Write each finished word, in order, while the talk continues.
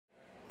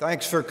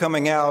Thanks for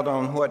coming out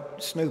on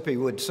what Snoopy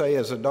would say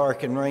is a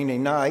dark and rainy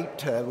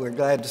night. We're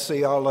glad to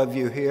see all of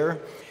you here.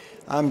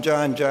 I'm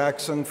John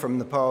Jackson from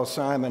the Paul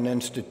Simon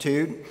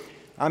Institute.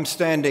 I'm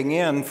standing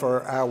in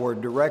for our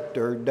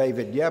director,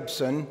 David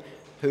Yepsen,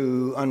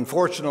 who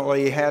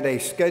unfortunately had a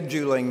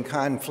scheduling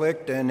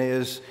conflict and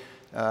is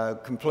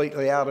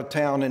completely out of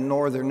town in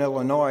northern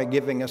Illinois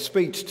giving a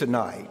speech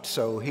tonight.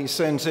 So he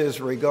sends his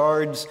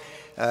regards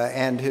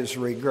and his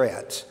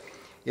regrets.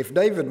 If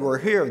David were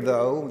here,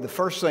 though, the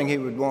first thing he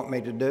would want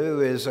me to do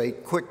is a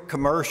quick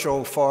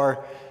commercial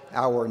for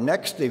our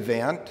next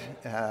event,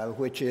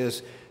 which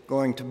is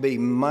going to be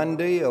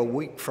Monday, a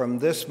week from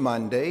this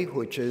Monday,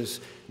 which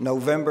is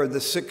November the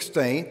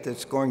 16th.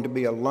 It's going to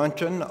be a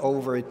luncheon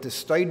over at the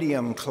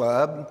Stadium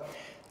Club,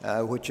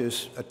 which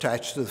is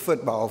attached to the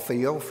football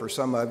field. For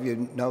some of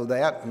you know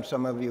that, and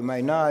some of you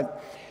may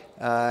not.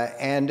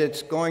 And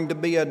it's going to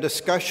be a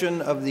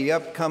discussion of the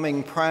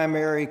upcoming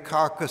primary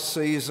caucus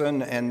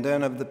season and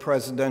then of the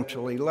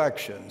presidential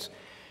elections.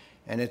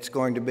 And it's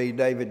going to be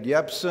David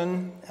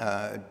Yepsen,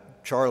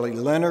 Charlie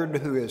Leonard,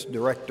 who is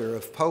Director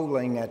of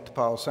Polling at the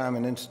Paul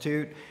Simon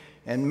Institute,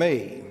 and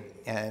me.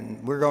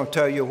 And we're going to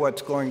tell you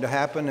what's going to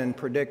happen and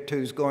predict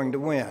who's going to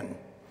win.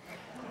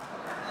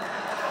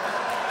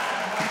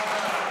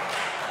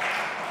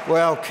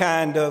 Well,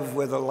 kind of,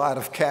 with a lot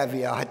of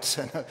caveats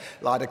and a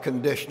lot of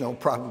conditional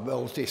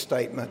probability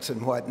statements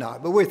and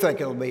whatnot. But we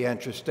think it'll be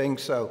interesting,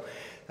 so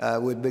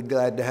we'd be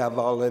glad to have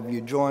all of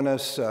you join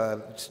us.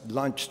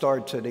 Lunch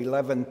starts at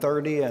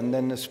 11:30, and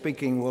then the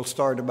speaking will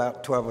start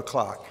about 12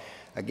 o'clock.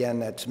 Again,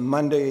 that's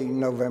Monday,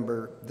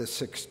 November the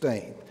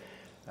 16th.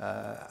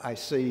 I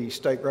see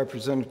State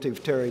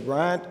Representative Terry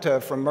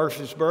Bryant from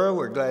Murfreesboro.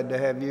 We're glad to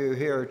have you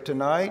here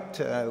tonight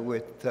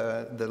with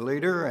the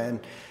leader, and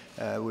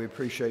we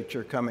appreciate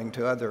your coming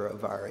to other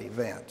of our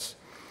events.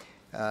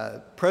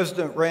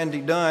 President Randy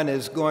Dunn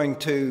is going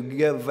to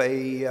give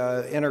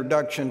an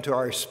introduction to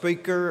our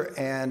speaker,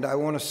 and I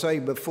want to say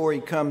before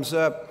he comes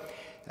up,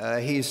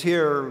 he's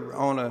here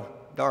on a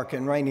dark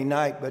and rainy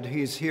night, but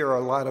he's here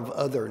a lot of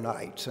other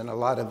nights and a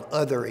lot of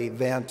other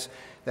events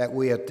that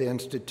we at the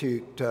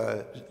Institute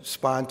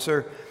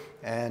sponsor,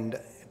 and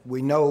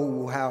we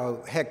know how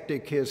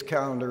hectic his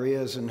calendar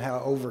is and how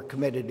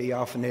overcommitted he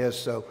often is,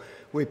 so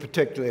we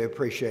particularly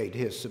appreciate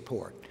his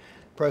support.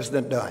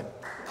 President Dunn.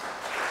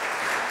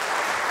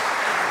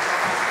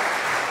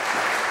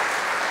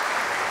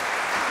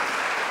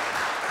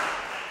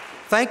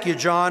 Thank you,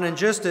 John. And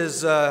just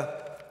as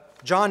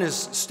John is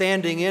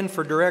standing in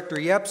for Director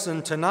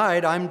Yepsen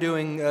tonight, I'm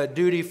doing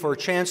duty for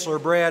Chancellor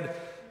Brad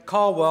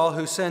Caldwell,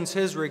 who sends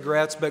his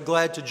regrets, but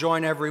glad to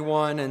join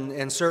everyone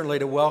and certainly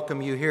to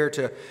welcome you here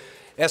to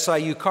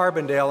SIU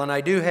Carbondale. And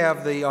I do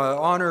have the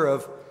honor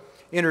of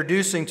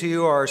introducing to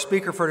you our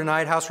speaker for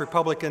tonight, House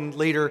Republican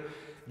leader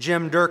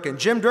Jim Durkin.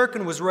 Jim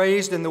Durkin was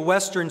raised in the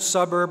western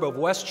suburb of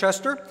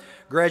Westchester,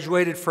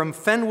 graduated from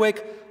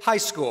Fenwick High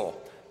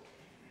School.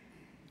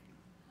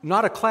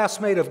 Not a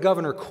classmate of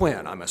Governor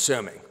Quinn, I'm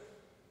assuming.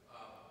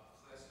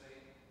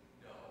 Classmate?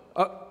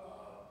 No.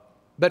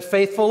 But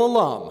faithful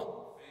alum.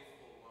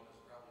 Faithful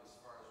alum is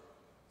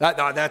probably as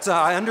far as That's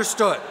I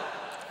understood.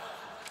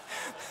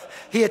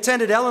 He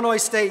attended Illinois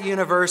State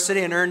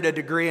University and earned a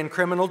degree in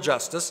criminal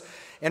justice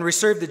and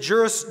received the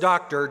Juris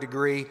Doctor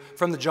degree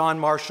from the John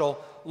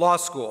Marshall Law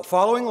School.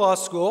 Following law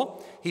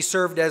school, he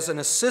served as an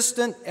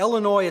assistant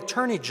Illinois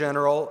Attorney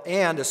General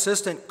and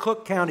assistant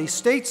Cook County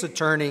State's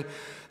Attorney,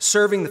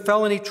 serving the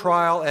felony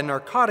trial and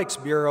narcotics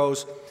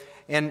bureaus,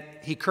 and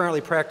he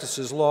currently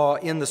practices law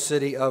in the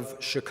city of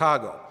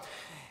Chicago.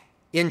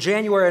 In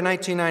January of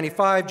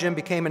 1995, Jim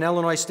became an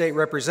Illinois State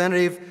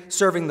Representative,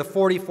 serving the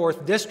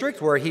 44th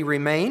District, where he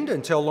remained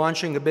until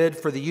launching a bid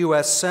for the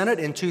U.S. Senate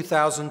in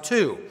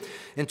 2002.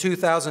 In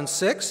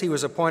 2006, he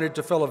was appointed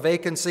to fill a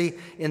vacancy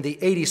in the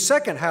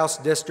 82nd House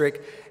District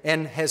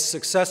and has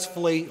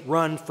successfully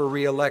run for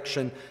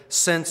re-election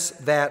since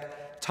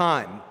that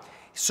time.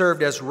 He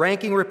served as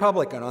ranking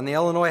Republican on the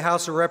Illinois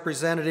House of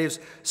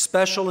Representatives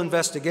Special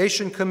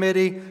Investigation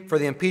Committee for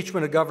the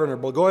impeachment of Governor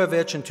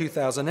Blagojevich in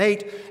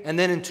 2008, and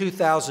then in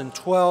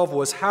 2012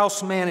 was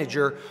House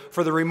Manager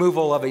for the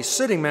removal of a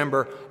sitting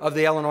member of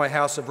the Illinois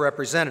House of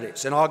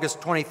Representatives. In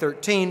August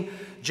 2013,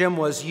 Jim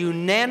was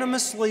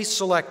unanimously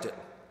selected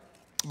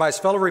by his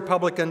fellow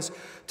Republicans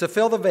to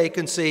fill the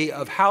vacancy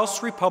of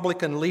House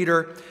Republican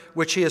leader,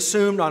 which he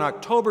assumed on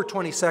October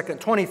 22nd,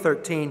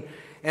 2013,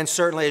 and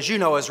certainly, as you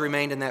know, has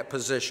remained in that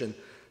position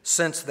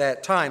since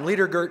that time.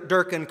 Leader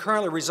Durkin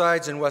currently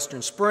resides in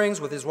Western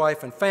Springs with his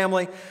wife and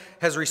family,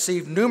 has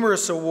received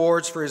numerous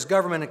awards for his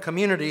government and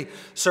community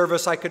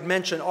service. I could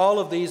mention all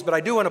of these, but I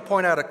do want to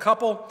point out a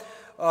couple,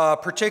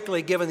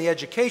 particularly given the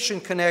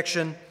education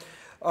connection.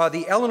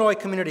 The Illinois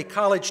Community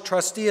College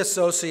Trustee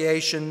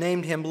Association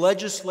named him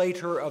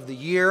Legislator of the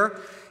Year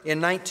in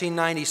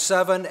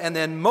 1997, and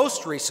then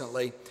most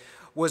recently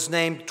was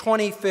named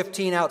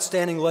 2015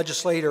 Outstanding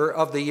Legislator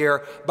of the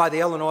Year by the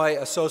Illinois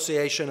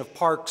Association of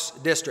Parks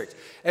Districts.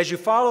 As you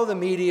follow the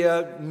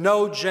media,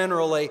 know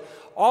generally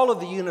all of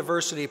the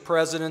university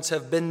presidents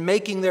have been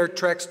making their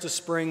treks to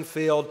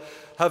Springfield,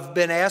 have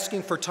been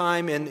asking for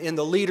time in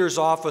the leaders'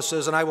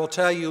 offices, and I will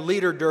tell you,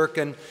 Leader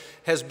Durkin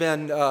has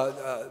been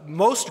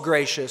most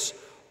gracious,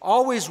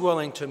 always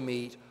willing to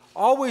meet,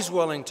 always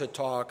willing to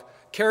talk,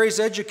 carries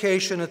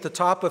education at the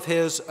top of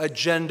his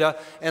agenda,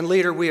 and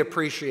Leader, we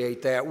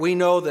appreciate that. We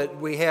know that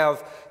we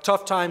have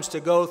tough times to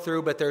go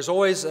through, but there's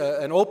always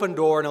an open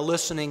door and a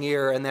listening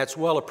ear, and that's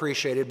well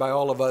appreciated by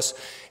all of us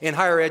in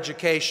higher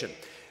education.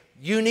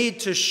 You need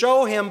to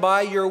show him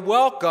by your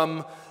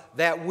welcome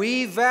that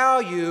we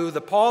value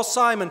the Paul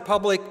Simon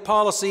Public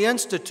Policy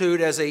Institute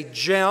as a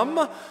gem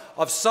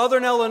of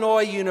Southern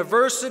Illinois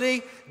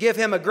University. Give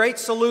him a great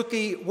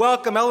Saluki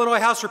welcome, Illinois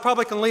House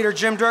Republican Leader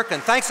Jim Durkin.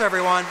 Thanks,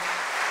 everyone.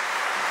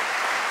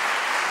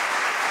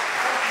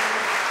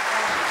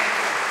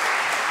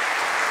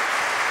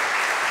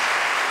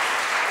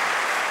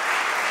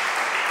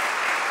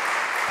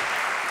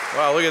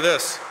 Wow, look at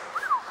this.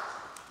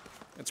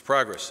 It's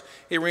progress.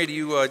 Hey, Randy,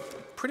 you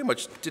pretty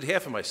much did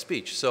half of my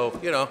speech, so,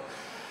 you know.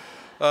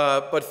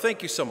 But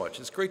thank you so much.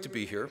 It's great to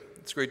be here.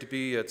 It's great to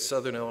be at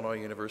Southern Illinois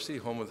University,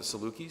 home of the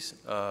Salukis.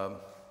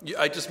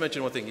 I just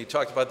mentioned one thing. You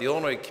talked about the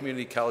Illinois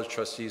Community College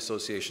Trustee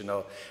Association.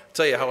 I'll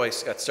tell you how I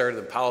got started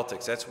in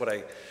politics. That's what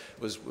I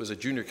was a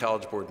junior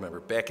college board member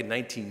back in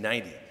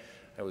 1990.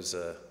 I was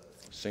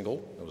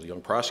single. I was a young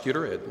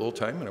prosecutor. I had a little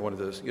time, and I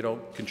wanted to, you know,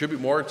 contribute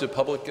more to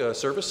public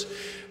service.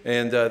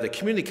 And the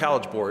Community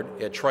College Board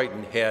at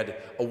Triton had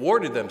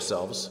awarded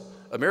themselves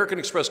American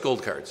Express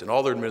gold cards in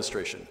all their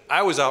administration.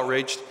 I was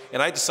outraged,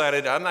 and I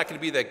decided I'm not going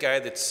to be that guy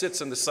that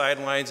sits on the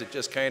sidelines and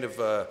just kind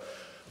of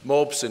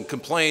mopes and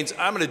complains.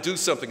 I'm going to do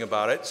something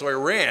about it. So I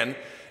ran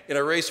in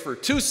a race for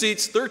 2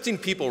 seats. 13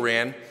 people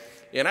ran,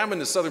 and I'm in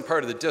the southern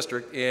part of the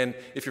district. And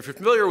if you're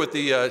familiar with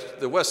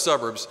the west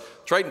suburbs,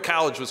 Triton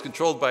College was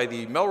controlled by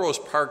the Melrose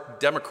Park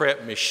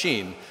Democrat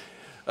machine.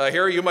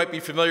 Harry, you might be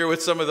familiar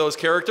with some of those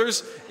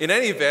characters. In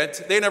any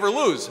event, they never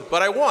lose,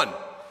 but I won.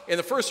 And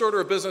the first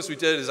order of business we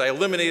did is I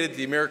eliminated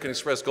the American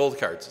Express gold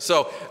cards.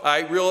 So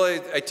I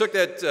realized, I took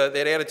that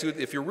attitude.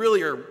 If you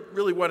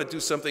really want to do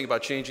something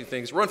about changing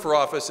things, run for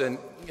office and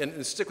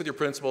stick with your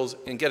principles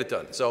and get it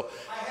done. So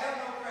I have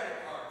no credit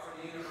card for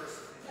the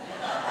university.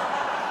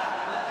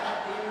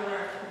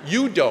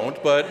 You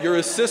don't, but your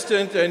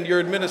assistant and your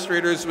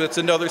administrators, it's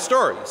another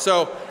story.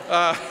 So,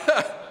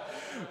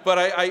 but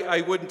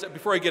I wouldn't,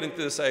 before I get into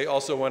this, I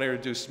also want to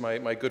introduce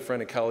my good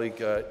friend and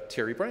colleague,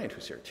 Terry Bryant,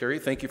 who's here. Terry,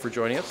 thank you for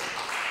joining us.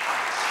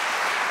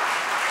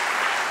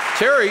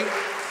 Terry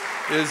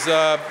has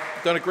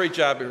done a great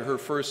job in her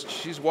first,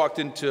 she's walked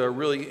into a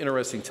really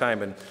interesting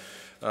time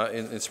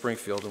in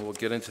Springfield, and we'll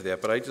get into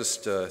that. But I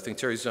just think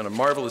Terry's done a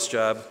marvelous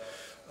job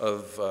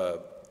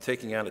of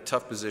taking on a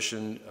tough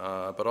position,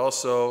 but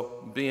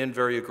also being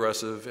very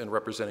aggressive and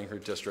representing her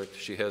district.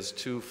 She has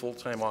 2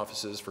 full-time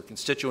offices for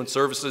constituent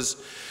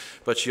services,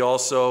 but she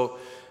also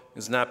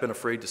has not been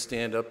afraid to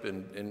stand up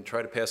and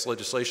try to pass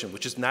legislation,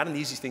 which is not an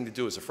easy thing to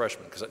do as a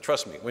freshman, because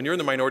trust me, when you're in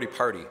the minority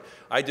party,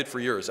 I did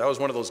for years. I was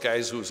one of those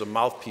guys who was a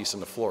mouthpiece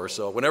on the floor,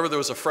 so whenever there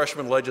was a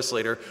freshman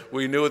legislator,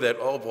 we knew that,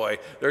 oh boy,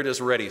 they're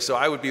just ready. So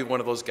I would be one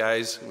of those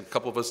guys, a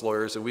couple of us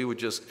lawyers, and we would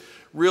just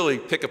really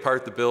pick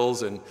apart the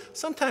bills and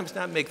sometimes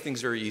not make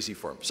things very easy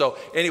for them. So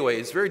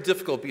anyway, it's very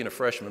difficult being a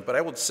freshman, but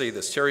I will say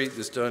this, Terry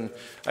has done,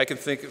 I can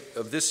think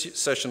of this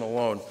session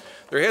alone,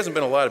 there hasn't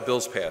been a lot of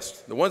bills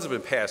passed. The ones that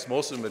have been passed,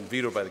 most of them have been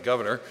vetoed by the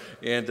governor,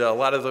 and a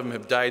lot of them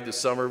have died this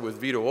summer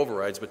with veto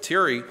overrides. But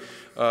Terry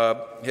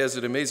has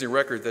an amazing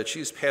record that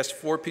she's passed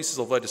 4 pieces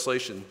of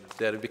legislation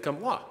that have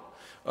become law.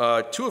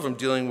 2 of them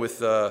dealing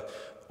with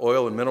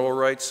oil and mineral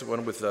rights,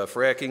 one with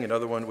fracking,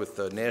 another one with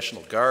the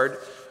National Guard,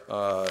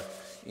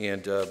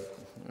 and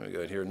we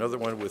got here another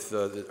one with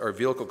our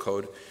vehicle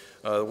code.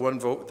 One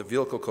vote with the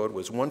vehicle code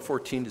was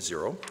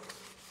 114-0.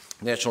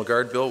 National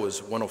Guard bill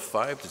was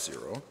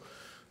 105-0.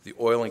 The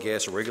Oil and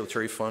Gas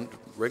Regulatory Fund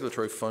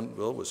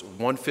bill was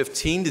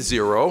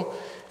 115-0,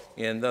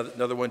 and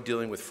another one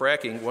dealing with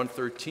fracking,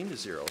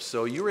 113-0.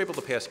 So you were able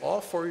to pass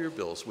all 4 of your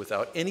bills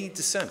without any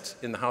dissent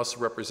in the House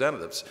of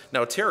Representatives.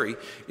 Now, Terry,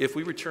 if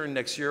we return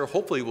next year,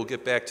 hopefully we'll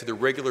get back to the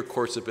regular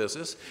course of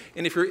business,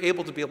 and if you're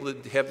able to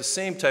have the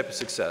same type of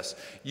success,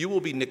 you will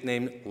be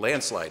nicknamed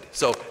Landslide.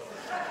 So,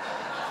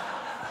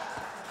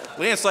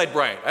 Landslide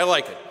Bryant, I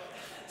like it.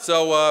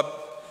 So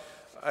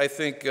I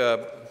think,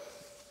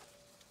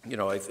 you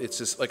know, it's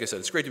just, like I said,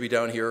 it's great to be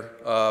down here.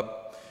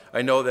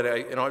 I know that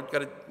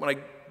when I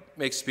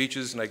make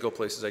speeches and I go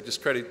places, I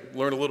just try to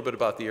learn a little bit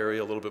about the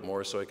area a little bit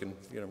more so I can,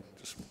 you know,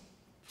 just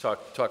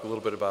talk a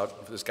little bit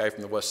about this guy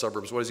from the west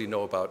suburbs. What does he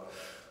know about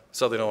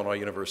Southern Illinois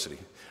University?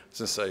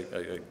 Since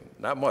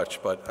not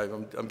much, but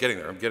I'm getting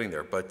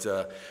there, But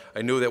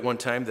I knew that one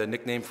time the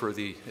nickname for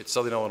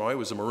Southern Illinois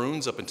was the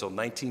Maroons up until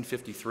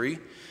 1953.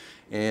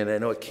 And I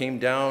know it came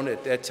down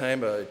at that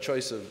time a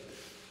choice of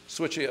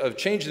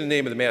changing the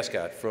name of the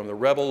mascot from the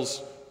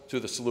Rebels to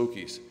the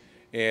Salukis.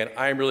 And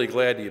I'm really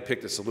glad that you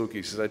picked the Salukis,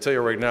 because I tell you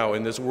right now,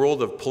 in this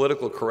world of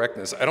political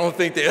correctness, I don't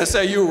think the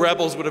SIU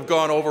rebels would have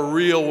gone over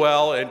real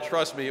well, and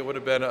trust me, it would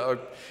have been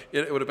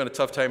a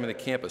tough time in the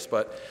campus.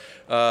 But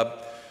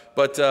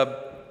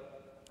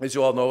as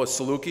you all know, a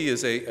Saluki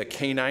is a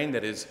canine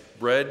that is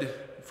bred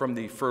from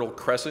the Fertile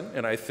Crescent,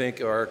 and I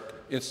think our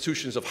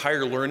institutions of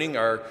higher learning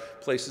are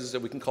places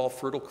that we can call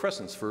Fertile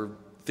Crescents for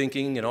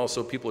thinking and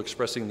also people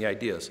expressing the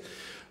ideas.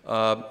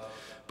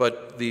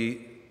 But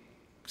the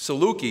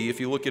Saluki, if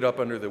you look it up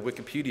under the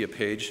Wikipedia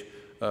page,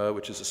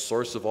 which is a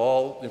source of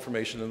all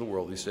information in the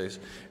world these days,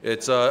 a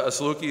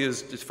Saluki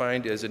is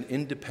defined as an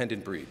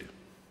independent breed.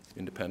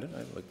 Independent.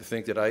 I like to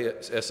think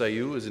that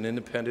SIU is an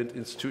independent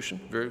institution,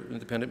 very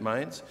independent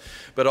minds.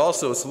 But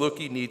also, a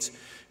Saluki needs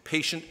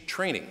patient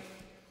training.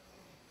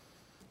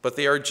 But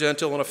they are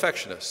gentle and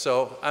affectionate.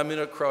 So I'm in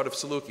a crowd of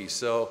Salukis.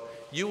 So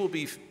you will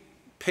be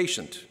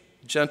patient,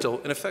 gentle,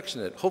 and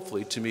affectionate,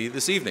 hopefully, to me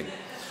this evening.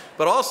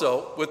 But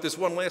also, with this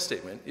one last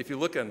statement, if you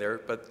look on there,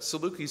 but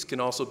Salukis can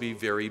also be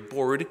very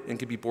bored and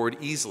can be bored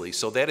easily.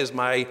 So that is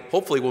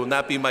hopefully will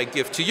not be my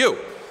gift to you.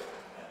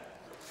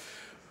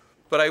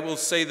 But I will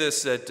say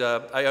this,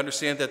 that I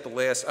understand that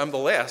I'm the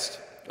last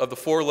of the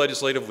 4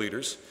 legislative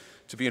leaders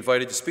to be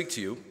invited to speak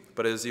to you.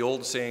 But as the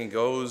old saying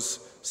goes,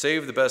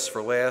 save the best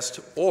for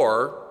last,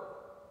 or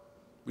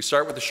we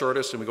start with the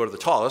shortest and we go to the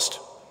tallest,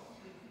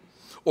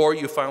 or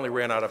you finally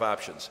ran out of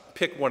options.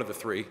 Pick one of the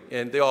 3,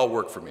 and they all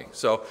work for me.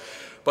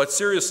 But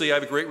seriously, I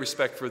have a great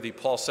respect for the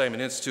Paul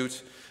Simon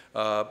Institute.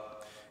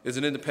 It's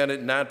an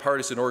independent,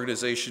 nonpartisan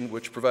organization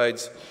which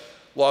provides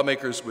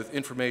lawmakers with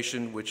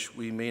information which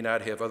we may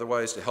not have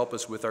otherwise to help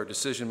us with our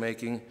decision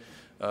making.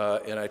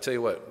 And I tell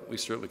you what, we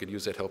certainly could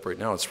use that help right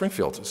now in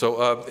Springfield.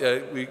 So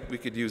we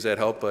could use that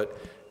help, but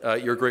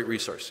you're a great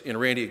resource. And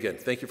Randy, again,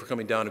 thank you for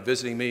coming down and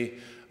visiting me.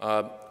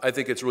 I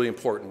think it's really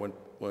important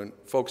when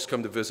folks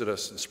come to visit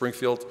us in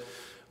Springfield,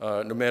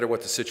 no matter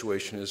what the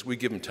situation is, we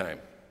give them time.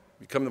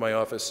 You come to my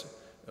office,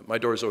 my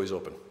door is always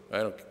open. I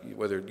don't,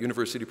 whether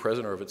university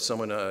president or if it's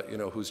someone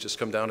who's just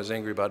come down is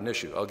angry about an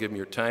issue. I'll give them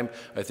your time.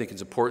 I think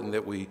it's important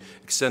that we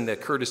extend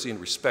that courtesy and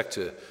respect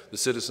to the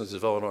citizens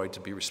of Illinois to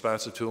be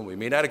responsive to them. We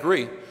may not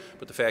agree,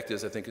 but the fact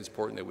is I think it's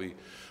important that we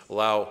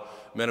allow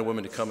men and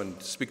women to come and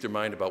speak their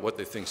mind about what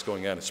they think is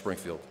going on in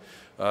Springfield.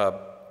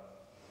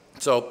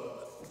 So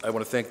I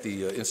want to thank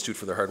the Institute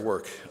for their hard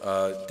work.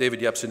 David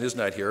Yepsen is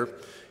not here.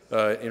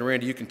 And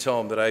Randy, you can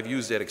tell him that I've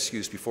used that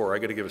excuse before. I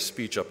got to give a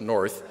speech up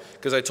north,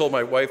 because I told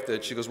my wife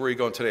that, she goes, where are you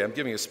going today? I'm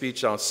giving a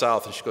speech down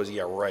south, and she goes,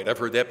 yeah, right, I've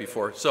heard that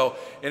before. So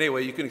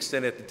anyway, you can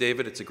extend it to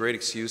David. It's a great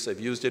excuse. I've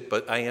used it,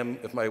 but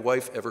if my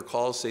wife ever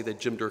calls, say that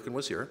Jim Durkin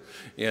was here,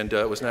 and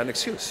it was not an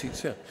excuse.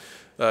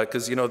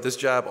 Because, this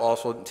job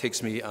also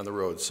takes me on the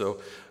road. So,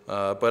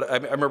 but I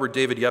remember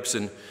David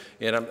Yepsen,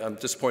 and I'm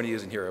disappointed he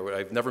isn't here.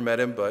 I've never met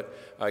him, but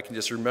I can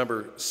just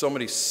remember so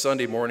many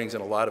Sunday mornings,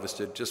 and a lot of us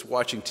did, just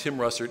watching Tim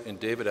Russert and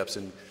David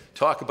Yepsen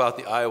talk about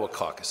the Iowa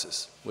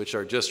caucuses, which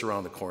are just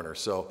around the corner.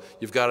 So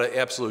you've got an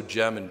absolute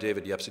gem in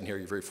David Yepsen here.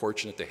 You're very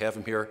fortunate to have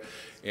him here.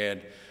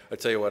 And I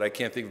tell you what, I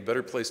can't think of a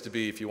better place to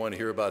be if you want to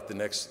hear about the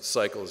next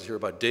cycle, is hear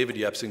about David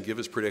Yepsen, give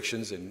his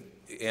predictions, and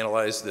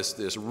analyze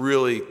this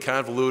really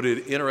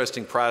convoluted,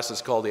 interesting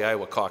process called the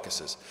Iowa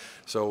caucuses.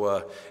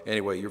 So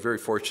anyway, you're very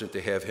fortunate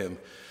to have him.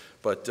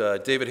 But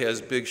David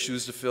has big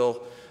shoes to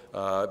fill,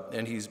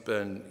 and he's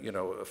been,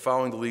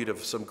 following the lead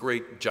of some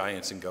great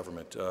giants in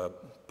government.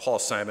 Paul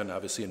Simon,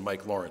 obviously, and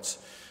Mike Lawrence.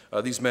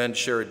 These men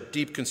share a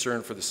deep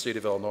concern for the state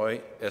of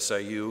Illinois,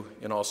 SIU,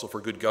 and also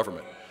for good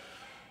government.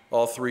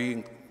 All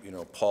 3,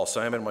 Paul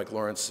Simon, Mike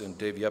Lawrence, and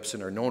Dave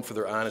Yepsen are known for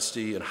their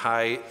honesty and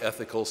high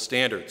ethical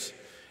standards,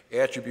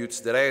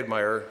 attributes that I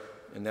admire,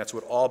 and that's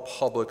what all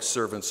public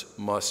servants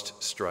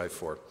must strive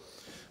for.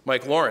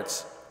 Mike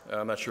Lawrence,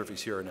 I'm not sure if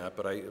he's here or not,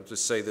 but I'll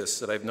just say this,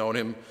 that I've known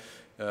him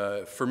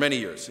for many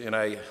years, and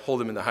I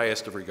hold him in the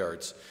highest of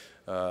regards.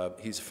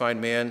 He's a fine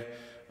man.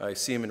 I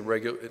see him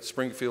at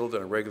Springfield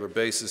on a regular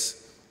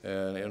basis,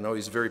 and I know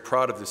he's very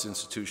proud of this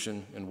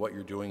institution and what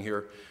you're doing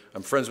here.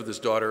 I'm friends with his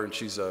daughter, and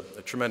she's a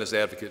tremendous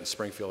advocate in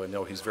Springfield. I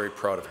know he's very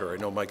proud of her. I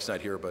know Mike's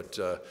not here, but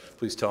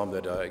please tell him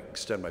that I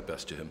extend my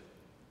best to him,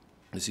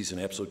 as he's an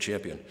absolute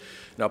champion.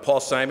 Now, Paul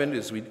Simon,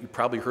 you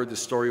probably heard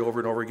this story over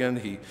and over again.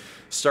 He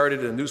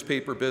started a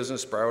newspaper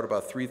business, borrowed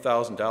about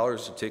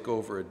 $3,000 to take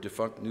over a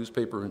defunct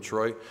newspaper in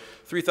Troy.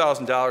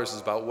 $3,000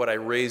 is about what I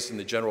raised in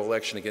the general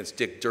election against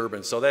Dick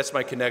Durbin. So that's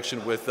my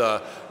connection with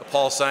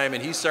Paul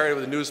Simon. He started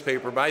with a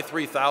newspaper. My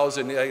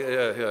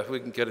 $3,000, we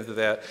can get into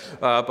that.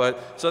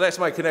 So that's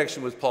my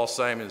connection with Paul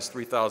Simon, is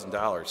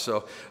 $3,000.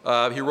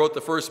 So he wrote the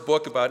first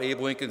book about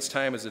Abe Lincoln's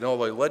time as an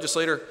Illinois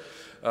legislator.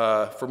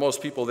 For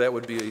most people, that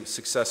would be a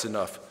success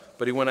enough.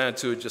 But he went on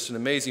to just an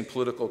amazing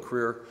political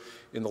career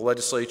in the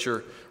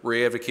legislature, where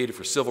he advocated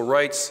for civil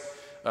rights.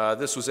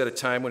 This was at a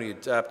time when he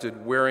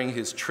adopted wearing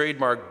his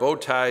trademark bow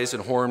ties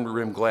and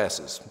horn-rimmed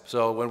glasses.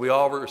 So when we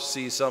all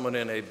see someone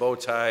in a bow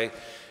tie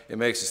it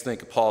makes us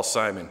think of Paul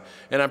Simon.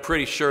 And I'm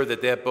pretty sure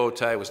that that bow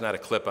tie was not a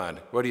clip-on.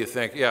 What do you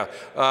think? Yeah,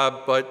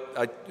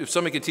 if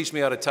somebody can teach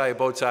me how to tie a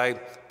bow tie,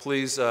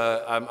 please,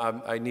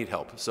 I need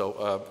help.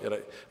 So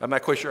I'm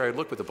not quite sure I'd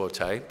look with a bow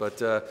tie,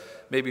 but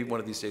maybe one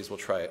of these days we'll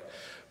try it.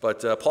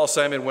 But Paul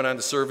Simon went on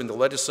to serve in the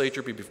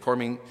legislature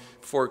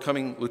before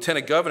becoming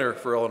lieutenant governor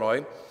for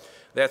Illinois.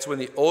 That's when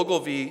the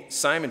Ogilvie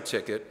Simon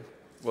ticket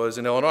was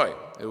in Illinois.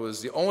 It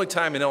was the only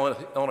time in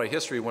Illinois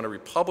history when a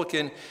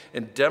Republican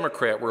and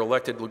Democrat were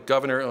elected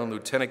governor and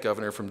lieutenant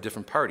governor from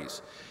different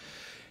parties.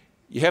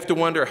 You have to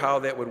wonder how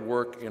that would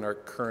work in our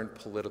current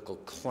political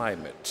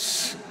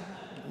climate.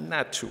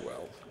 Not too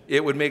well.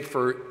 It would make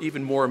for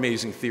even more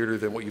amazing theater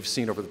than what you've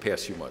seen over the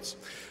past few months.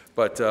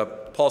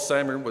 But Paul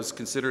Simon was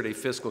considered a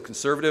fiscal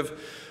conservative,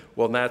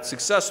 while not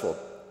successful.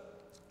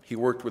 He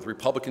worked with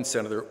Republican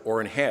Senator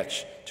Orrin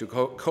Hatch to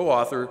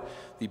co-author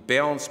the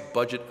Balanced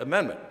Budget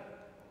Amendment.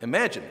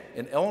 Imagine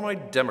an Illinois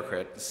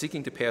Democrat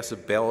seeking to pass a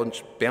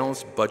balanced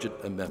budget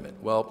amendment.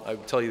 Well, I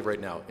will tell you right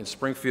now, in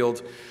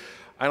Springfield,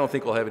 I don't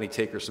think we'll have any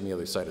takers from the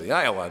other side of the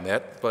aisle on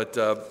that, but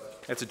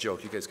that's a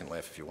joke. You guys can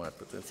laugh if you want,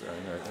 but that's all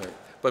right.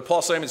 But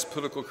Paul Simon's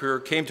political career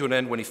came to an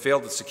end when he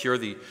failed to secure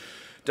the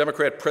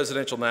Democrat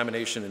presidential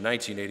nomination in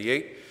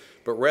 1988,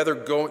 but rather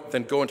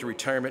than go into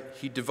retirement,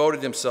 he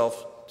devoted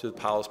himself to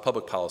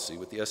public policy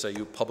with the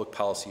SIU Public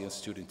Policy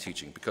Institute in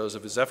teaching. Because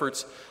of his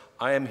efforts,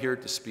 I am here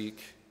to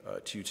speak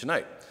to you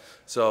tonight.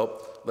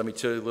 So let me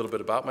tell you a little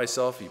bit about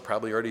myself. You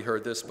probably already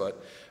heard this,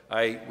 but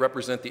I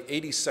represent the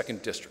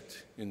 82nd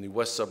District in the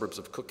west suburbs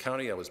of Cook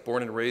County. I was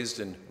born and raised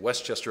in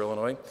Westchester,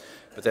 Illinois,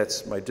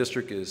 but my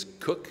district is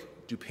Cook,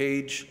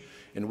 DuPage,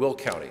 and Will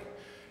County.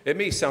 It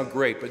may sound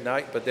great, but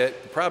the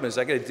problem is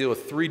I got to deal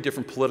with 3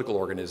 different political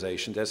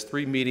organizations. That's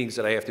 3 meetings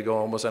that I have to go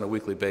almost on a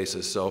weekly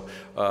basis. So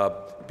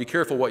be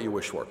careful what you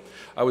wish for.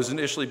 I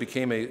initially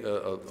became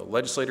a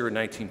legislator in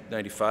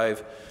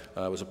 1995.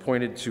 I was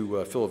appointed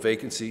to fill a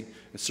vacancy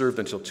and served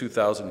until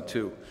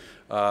 2002.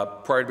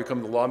 Prior to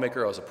becoming the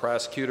lawmaker, I was a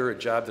prosecutor, a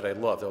job that I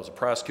loved. I was a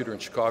prosecutor in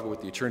Chicago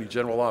with the Attorney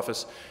General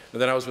Office,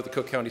 and then I was with the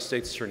Cook County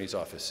State's Attorney's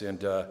Office,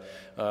 and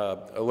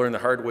I learned the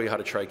hard way how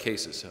to try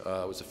cases. It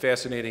was a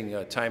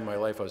fascinating time in my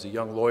life. I was a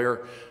young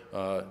lawyer,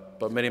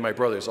 but many of my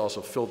brothers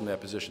also filled in that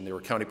position. They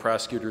were county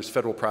prosecutors,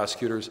 federal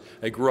prosecutors.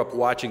 I grew up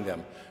watching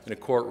them in a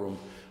courtroom,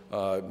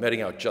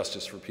 meting out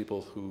justice for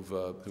people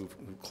who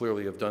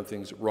clearly have done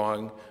things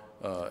wrong,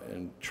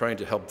 and trying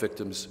to help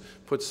victims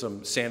put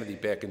some sanity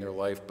back in their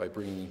life by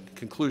bringing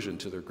conclusion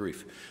to their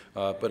grief.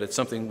 But it's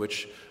something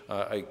which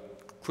I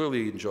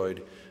clearly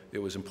enjoyed. It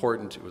was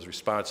important, it was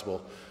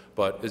responsible,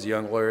 but as a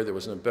young lawyer, there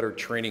wasn't a better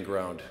training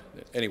ground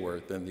anywhere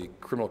than the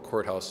criminal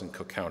courthouse in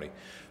Cook County.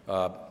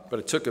 But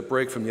I took a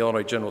break from the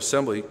Illinois General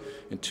Assembly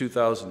in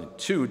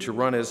 2002 to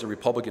run as a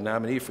Republican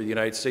nominee for the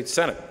United States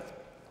Senate.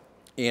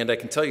 And I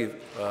can tell you,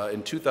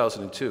 in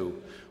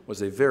 2002,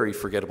 was a very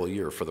forgettable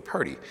year for the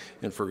party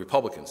and for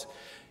Republicans.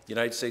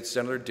 United States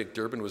Senator Dick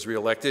Durbin was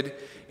reelected,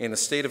 and the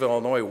state of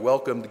Illinois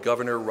welcomed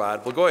Governor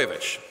Rod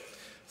Blagojevich.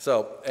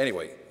 So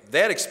anyway,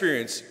 that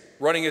experience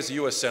running as a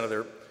U.S.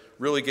 Senator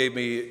really gave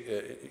me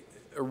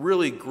a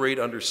really great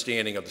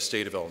understanding of the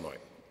state of Illinois.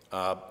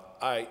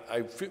 I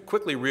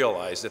quickly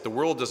realized that the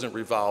world doesn't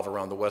revolve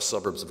around the west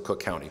suburbs of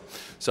Cook County.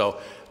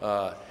 So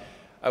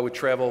I would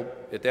travel.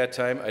 At that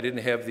time, I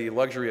didn't have the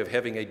luxury of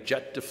having a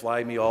jet to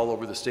fly me all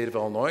over the state of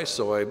Illinois,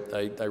 so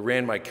I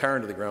ran my car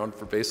into the ground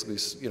for basically,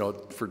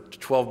 for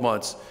 12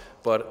 months.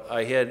 But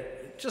I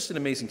had just an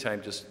amazing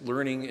time just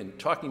learning and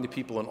talking to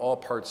people in all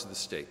parts of the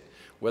state,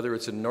 whether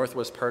it's in the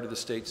northwest part of the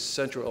state,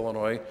 central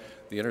Illinois,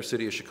 the inner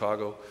city of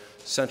Chicago,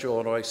 central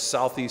Illinois,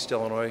 southeast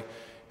Illinois,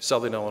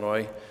 southern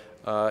Illinois.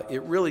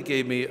 It really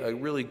gave me a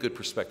really good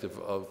perspective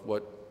of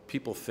what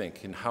people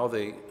think and how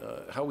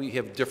we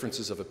have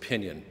differences of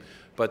opinion.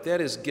 But that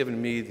has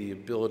given me the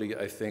ability,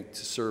 I think,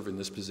 to serve in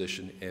this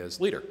position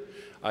as leader.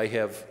 I'm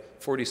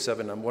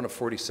one of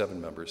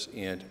 47 members,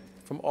 and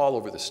from all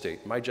over the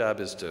state. My job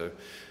is to,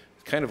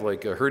 kind of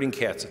like herding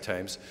cats at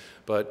times,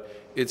 but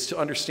it's to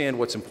understand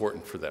what's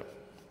important for them.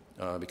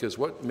 Because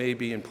what may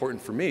be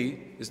important for me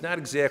is not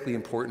exactly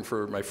important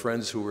for my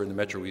friends who are in the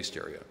Metro East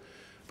area.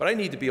 But I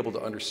need to be able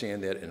to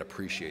understand that and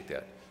appreciate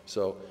that.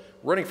 So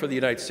running for the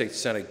United States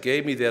Senate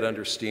gave me that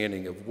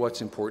understanding of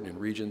what's important in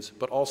regions,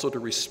 but also to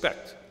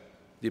respect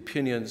the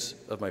opinions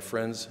of my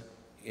friends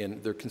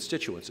and their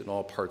constituents in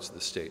all parts of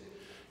the state.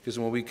 Because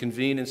when we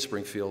convene in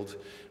Springfield,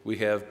 we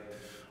have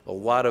a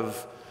lot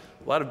of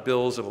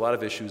bills and a lot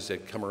of issues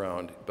that come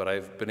around, but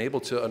I've been able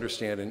to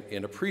understand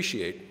and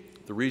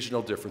appreciate the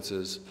regional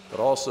differences, but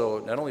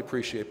also not only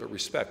appreciate but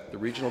respect the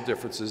regional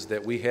differences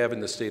that we have in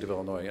the state of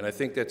Illinois. And I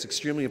think that's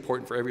extremely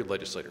important for every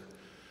legislator.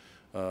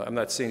 I'm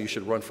not saying you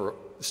should run for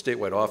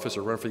statewide office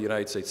or run for the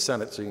United States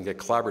Senate so you can get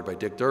clobbered by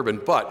Dick Durbin,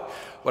 but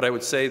what I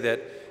would say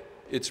that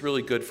it's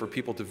really good for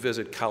people to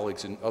visit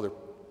colleagues in other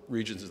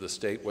regions of the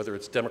state, whether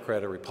it's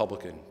Democrat or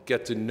Republican,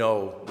 get to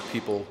know the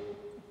people,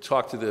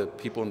 talk to the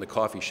people in the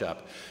coffee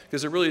shop,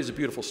 because it really is a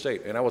beautiful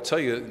state. And I will tell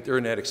you,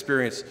 during that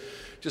experience,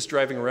 just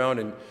driving around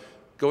and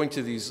going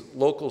to these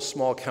local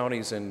small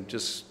counties and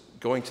just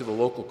going to the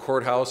local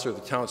courthouse or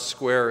the town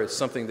square is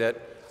something that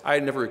I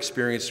had never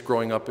experienced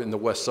growing up in the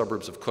west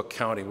suburbs of Cook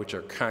County, which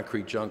are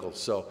concrete jungles.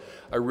 So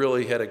I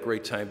really had a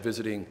great time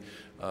visiting,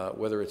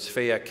 whether it's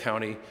Fayette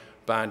County,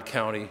 Bond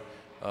County,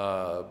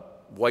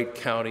 White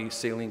County,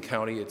 Saline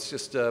County. It's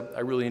just, I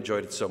really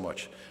enjoyed it so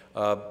much.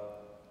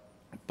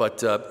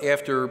 But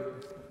after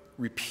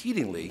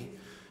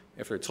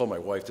I told my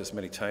wife this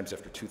many times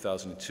after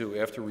 2002,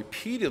 after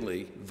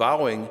repeatedly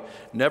vowing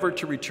never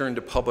to return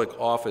to public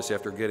office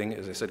after getting,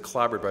 as I said,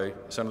 clobbered by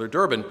Senator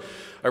Durbin,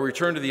 I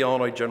returned to the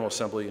Illinois General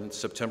Assembly in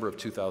September of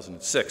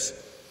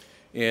 2006.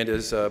 And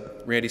as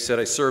Randy said,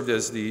 I served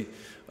as the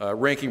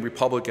ranking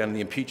Republican on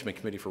the impeachment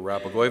committee for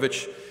Rob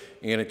Blagojevich.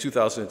 And in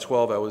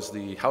 2012, I was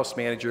the House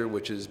manager,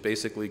 which is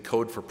basically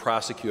code for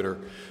prosecutor,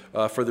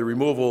 for the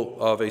removal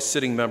of a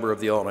sitting member of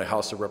the Illinois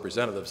House of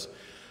Representatives.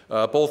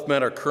 Both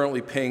men are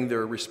currently paying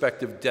their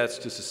respective debts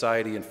to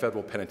society in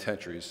federal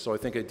penitentiaries. So I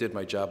think I did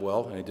my job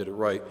well, and I did it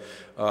right.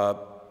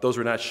 Those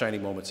were not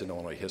shining moments in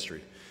Illinois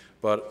history.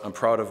 But I'm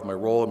proud of my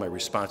role and my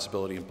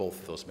responsibility in both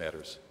of those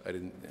matters. I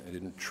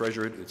didn't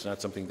treasure it. It's not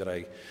something that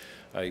I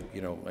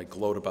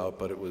gloat about,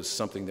 but it was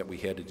something that we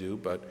had to do.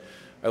 But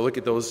I look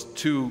at those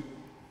two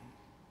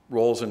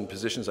roles and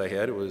positions I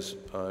had. It was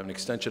an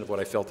extension of what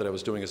I felt that I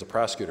was doing as a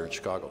prosecutor in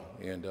Chicago.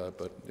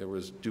 But there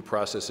was due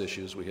process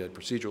issues. We had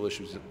procedural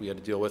issues that we had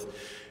to deal with,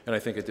 and I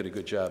think I did a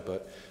good job.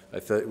 But I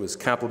thought it was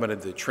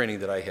complemented the training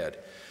that I had.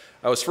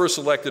 I was first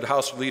elected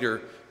House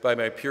Leader by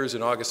my peers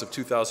in August of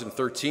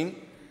 2013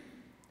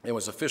 and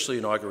was officially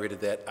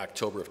inaugurated that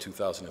October of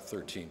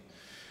 2013.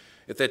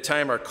 At that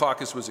time, our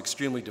caucus was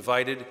extremely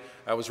divided.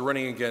 I was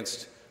running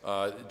against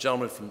a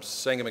gentleman from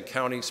Sangamon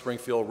County,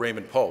 Springfield,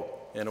 Raymond Poe.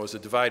 And it was a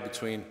divide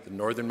between the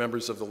northern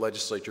members of the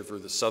legislature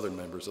versus the southern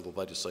members of the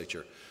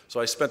legislature. So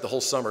I spent the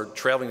whole summer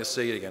traveling the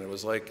state again. It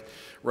was like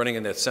running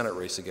in that Senate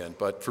race again.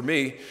 But for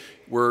me,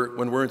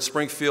 when we're in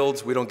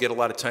Springfield, we don't get a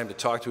lot of time to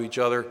talk to each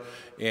other.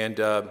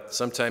 And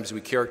sometimes we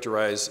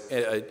characterize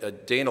a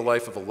day in the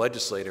life of a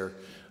legislator.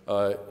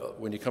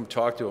 When you come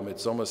talk to them,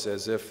 it's almost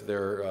as if they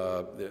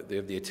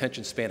have the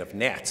attention span of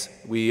gnats.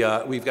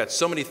 We've got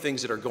so many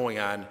things that are going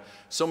on,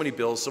 so many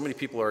bills, so many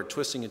people are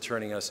twisting and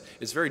turning us.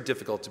 It's very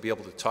difficult to be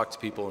able to talk to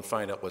people and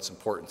find out what's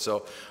important.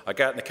 So I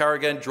got in the car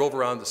again, drove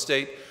around the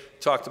state,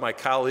 talked to my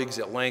colleagues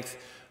at length,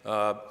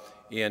 again,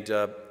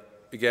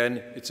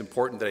 it's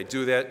important that I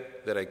do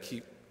that I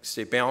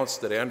stay balanced,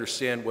 that I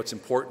understand what's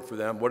important for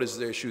them, what is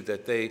the issue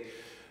that they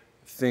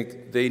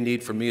think they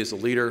need from me as a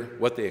leader,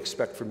 what they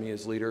expect from me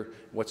as leader,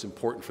 what's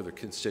important for their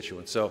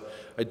constituents. So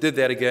I did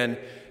that again,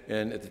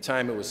 and at the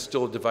time it was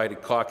still a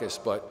divided caucus,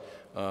 but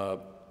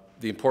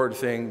the important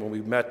thing when we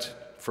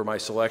met for my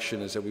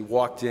selection is that we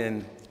walked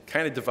in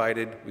kind of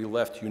divided, we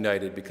left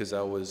united because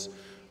I was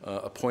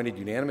appointed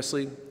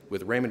unanimously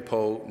with Raymond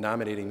Poe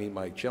nominating me,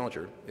 my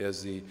challenger,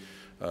 as the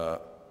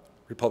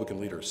Republican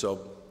leader.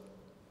 So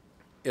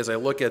as I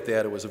look at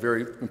that, it was a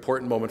very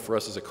important moment for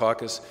us as a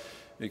caucus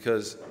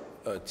because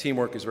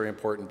teamwork is very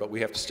important, but we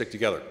have to stick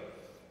together.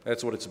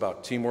 That's what it's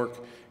about,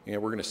 teamwork,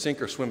 and we're going to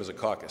sink or swim as a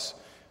caucus.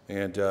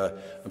 And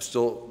I'm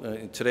still,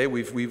 today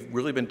we've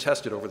really been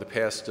tested over the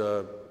past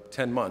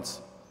 10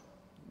 months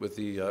with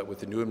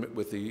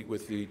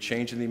the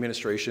change in the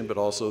administration, but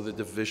also the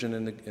division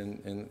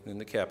in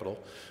the Capitol.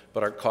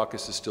 But our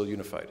caucus is still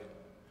unified,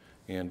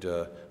 and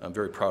I'm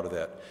very proud of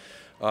that.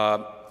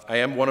 I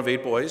am one of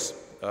 8 boys.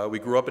 We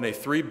grew up in a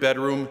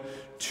 3-bedroom,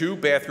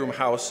 2-bathroom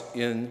house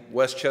in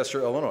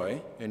Westchester,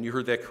 Illinois, and you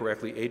heard that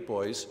correctly, 8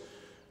 boys,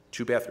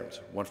 2 bathrooms,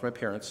 1 for my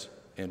parents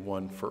and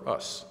 1 for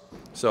us.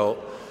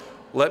 So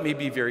let me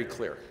be very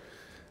clear.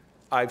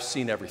 I've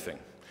seen everything.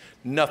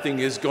 Nothing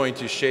is going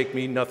to shake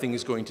me, nothing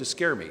is going to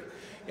scare me.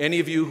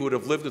 Any of you who would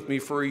have lived with me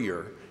for a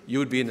year, you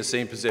would be in the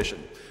same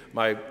position.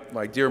 My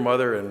dear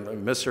mother, and I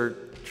miss her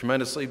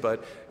tremendously,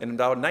 but in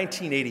about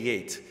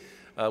 1988,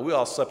 we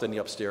all slept in the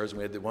upstairs, and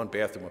we had the 1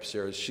 bathroom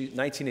upstairs.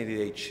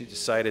 1988, she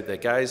decided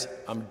that, guys,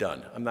 I'm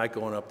done. I'm not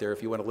going up there.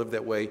 If you want to live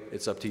that way,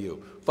 it's up to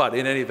you. But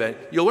in any event,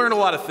 you'll learn a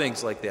lot of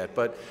things like that.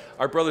 But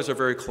our brothers are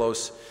very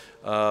close,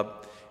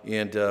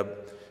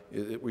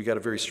 we got a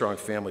very strong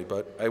family.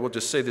 But I will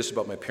just say this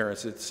about my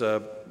parents. It's,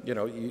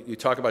 you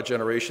talk about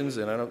generations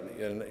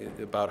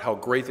and about how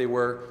great they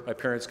were. My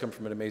parents come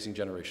from an amazing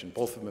generation.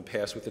 Both of them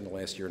passed within the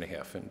last year and a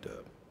half. And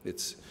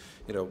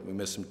we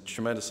miss them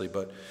tremendously.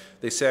 But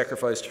they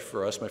sacrificed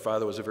for us. My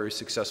father was a very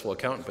successful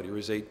accountant, but he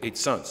was 8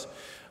 sons.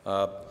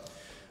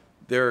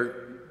 Their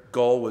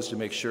goal was to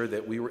make sure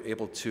that we were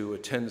able to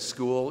attend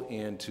school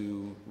and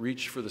to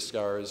reach for the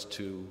stars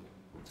to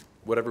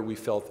whatever we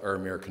felt our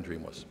American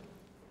dream was.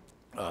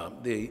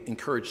 They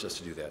encouraged us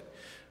to do that.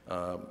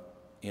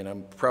 And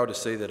I'm proud to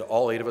say that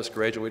all 8 of us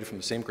graduated from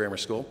the same grammar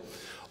school.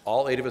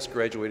 All 8 of us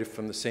graduated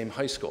from the same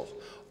high school.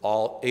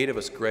 All 8 of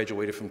us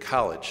graduated from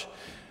college.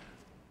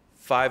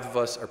 5 of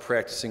us are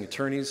practicing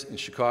attorneys in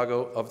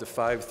Chicago. Of the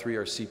 5, 3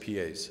 are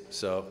CPAs.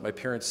 So my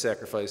parents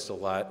sacrificed a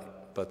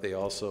lot, but they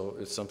also,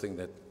 it's something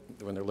that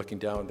when they're looking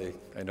down,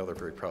 I know they're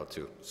very proud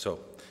too. So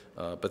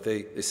But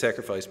they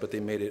sacrificed, but they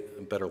made it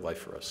a better life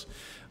for us.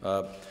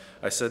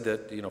 I said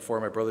that, you know, 4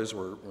 of my brothers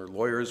were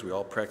lawyers. We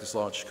all practiced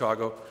law in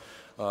Chicago.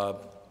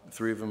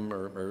 3 of them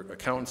are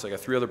accountants. I got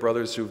 3 other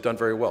brothers who've done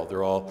very well.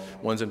 They're all,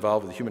 one's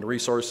involved with human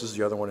resources,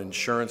 the other one in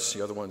insurance,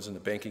 the other one's in the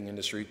banking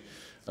industry.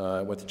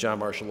 I went to John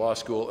Marshall Law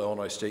School,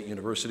 Illinois State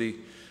University.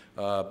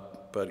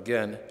 But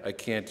again, I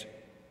can't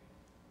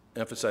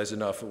emphasize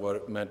enough what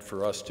it meant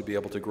for us to be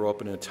able to grow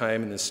up in a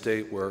time in this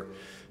state where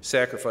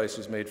sacrifice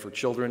was made for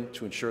children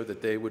to ensure that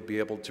they would be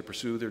able to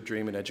pursue their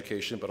dream in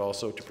education, but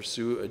also to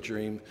pursue a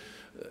dream,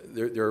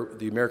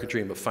 the American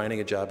dream of finding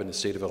a job in the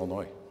state of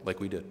Illinois, like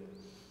we did.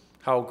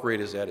 How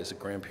great is that as a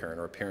grandparent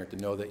or a parent to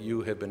know that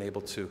you have been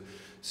able to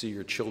see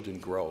your children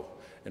grow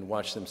and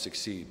watch them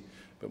succeed,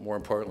 but more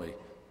importantly,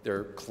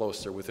 they're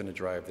close, they're within a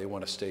drive, they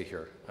want to stay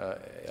here.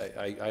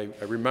 I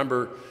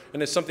remember,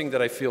 and it's something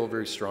that I feel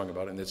very strong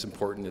about, and it's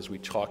important as we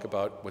talk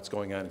about what's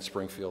going on in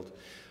Springfield.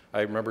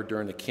 I remember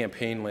during the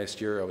campaign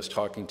last year, I was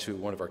talking to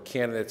one of our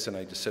candidates, and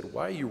I just said,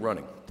 "Why are you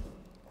running?"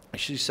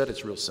 And she said,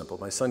 "It's real simple.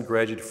 My son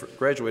graduated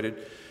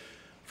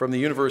from the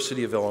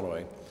University of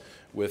Illinois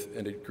with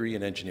a degree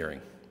in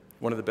engineering,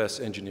 one of the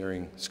best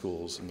engineering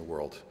schools in the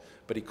world.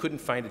 But he couldn't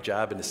find a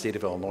job in the state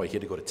of Illinois. He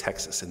had to go to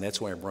Texas, and that's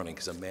why I'm running,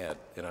 because I'm mad."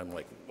 And I'm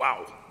like,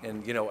 wow.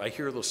 And, you know, I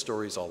hear those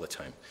stories all the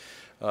time.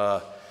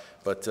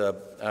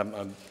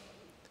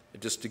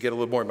 Just to get a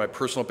little more of my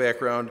personal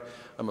background,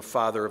 I'm a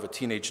father of a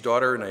teenage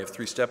daughter, and I have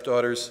 3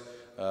 stepdaughters.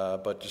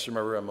 But just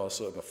remember, I'm a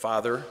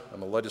father,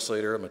 I'm a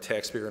legislator, I'm a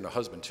taxpayer, and a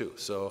husband, too.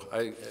 So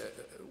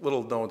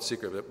little known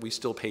secret, but we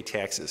still pay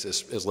taxes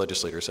as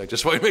legislators. I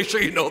just want to make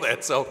sure you know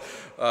that. So.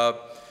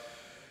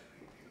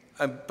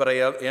 But I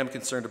am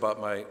concerned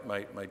about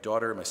my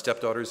daughter, my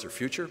stepdaughters, their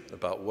future,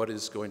 about what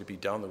is going to be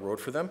down the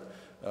road for them.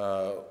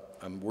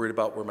 I'm worried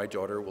about where my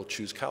daughter will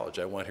choose college.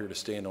 I want her to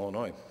stay in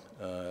Illinois.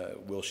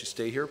 Will she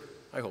stay here?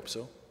 I hope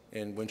so.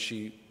 And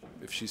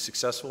if she's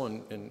successful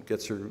and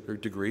gets her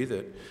degree,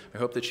 I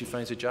hope that she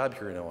finds a job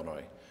here in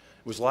Illinois.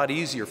 It was a lot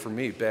easier for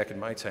me back in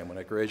my time when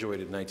I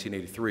graduated in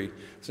 1983.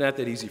 It's not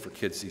that easy for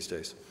kids these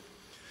days.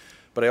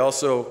 But I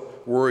also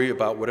worry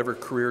about whatever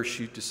career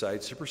she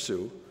decides to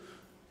pursue.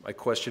 I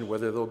question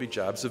whether there'll be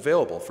jobs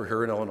available for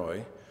her in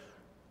Illinois,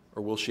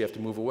 or will she have to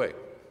move away?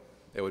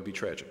 That would be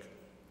tragic.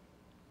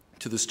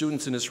 To the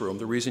students in this room,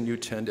 the reason you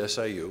attend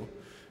SIU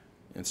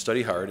and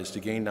study hard is to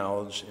gain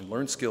knowledge and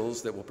learn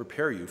skills that will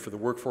prepare you for the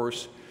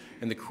workforce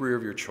and the career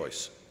of your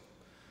choice.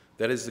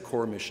 That is the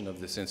core mission of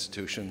this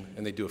institution,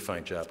 and they do a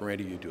fine job.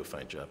 Randy, you do a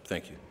fine job.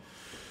 Thank you.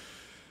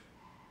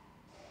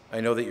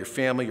 I know that your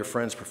family, your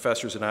friends,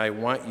 professors, and I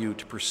want you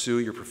to pursue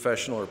your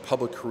professional or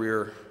public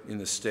career in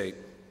the state.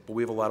 But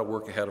we have a lot of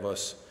work ahead of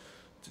us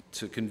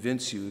to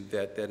convince you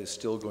that that is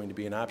still going to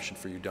be an option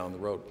for you down the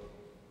road.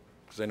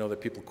 Because I know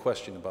that people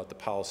question about the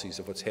policies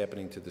of what's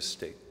happening to this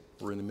state.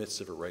 We're in the midst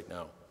of it right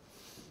now.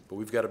 But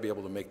we've got to be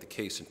able to make the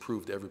case and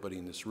prove to everybody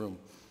in this room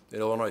that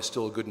Illinois is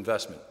still a good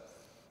investment,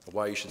 of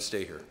why you should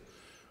stay here.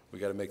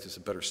 We've got to make this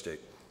a better state.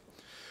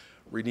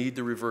 We need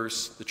to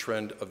reverse the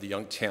trend of the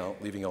young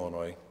talent leaving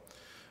Illinois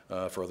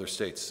for other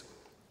states.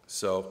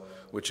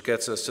 Which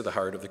gets us to the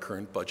heart of the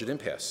current budget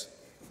impasse.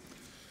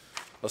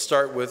 I'll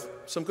start with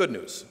some good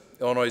news.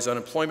 Illinois'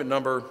 unemployment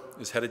number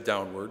is headed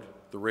downward.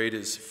 The rate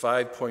is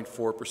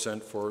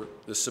 5.4% for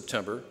this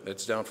September.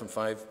 That's down from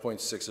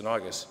 5.6% in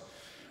August.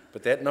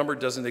 But that number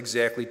doesn't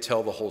exactly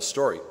tell the whole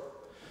story.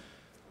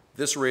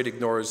 This rate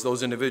ignores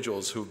those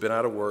individuals who've been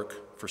out of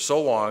work for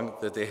so long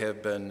that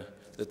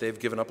they've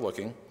given up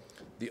looking,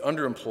 the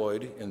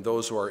underemployed, and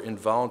those who are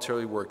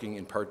involuntarily working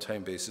in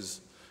part-time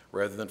basis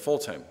rather than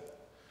full-time.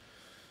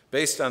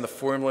 Based on the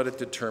formula that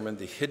determined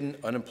the hidden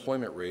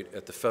unemployment rate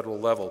at the federal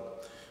level,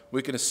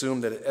 we can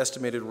assume that an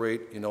estimated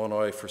rate in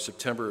Illinois for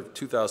September of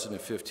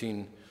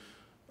 2015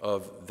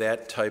 of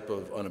that type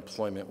of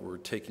unemployment, we're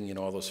taking in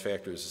all those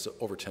factors, is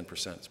over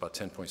 10%. It's about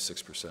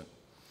 10.6%.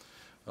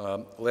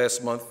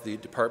 Last month, the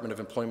Department of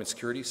Employment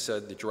Security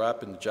said the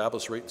drop in the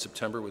jobless rate in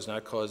September was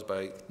not caused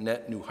by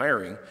net new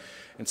hiring,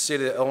 and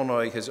stated that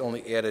Illinois has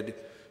only added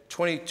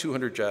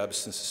 2,200 jobs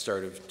since the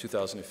start of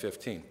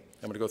 2015.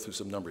 I'm going to go through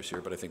some numbers here,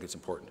 but I think it's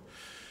important.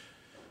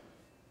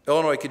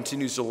 Illinois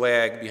continues to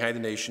lag behind the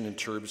nation in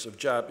terms of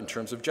job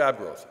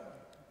growth.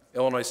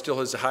 Illinois still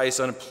has the highest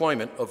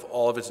unemployment of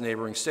all of its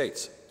neighboring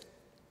states.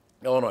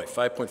 Illinois,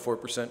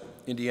 5.4%,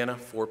 Indiana,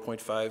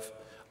 4.5%,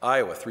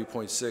 Iowa,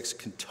 3.6%,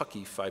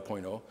 Kentucky,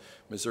 5.0%,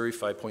 Missouri,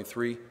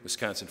 5.3%,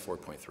 Wisconsin,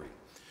 4.3%.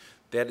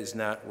 That is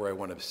not where I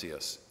want to see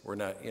us. We're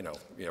not,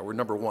 we're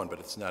number 1, but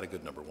it's not a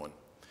good number 1.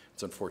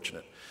 It's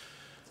unfortunate.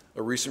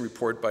 A recent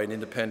report by an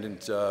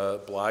independent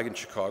blog in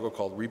Chicago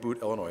called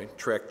Reboot Illinois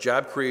tracked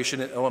job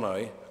creation in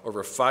Illinois over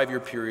a 5-year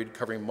period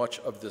covering much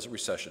of this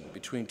recession.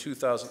 Between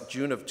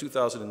June of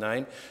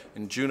 2009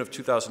 and June of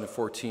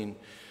 2014,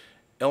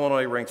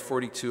 Illinois ranked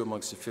 42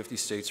 amongst the 50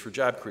 states for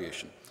job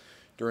creation.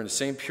 During the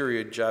same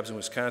period, jobs in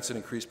Wisconsin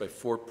increased by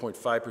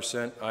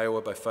 4.5%,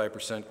 Iowa by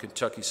 5%,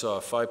 Kentucky saw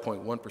a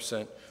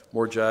 5.1%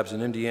 more jobs,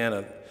 in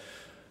Indiana,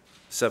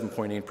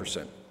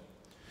 7.8%.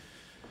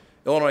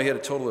 Illinois had a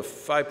total of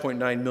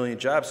 5.9 million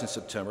jobs in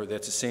September.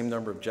 That's the same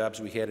number of jobs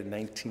we had in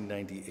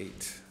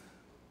 1998.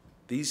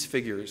 These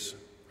figures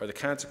are the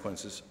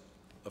consequences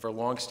of our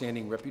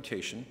longstanding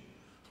reputation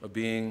of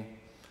being,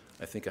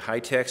 I think, a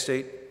high-tax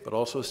state, but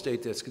also a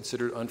state that's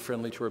considered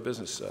unfriendly to our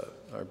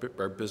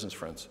business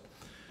friends.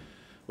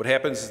 What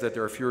happens is that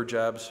there are fewer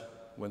jobs.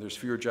 When there's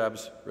fewer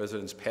jobs,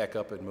 residents pack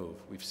up and move.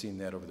 We've seen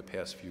that over the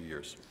past few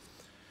years.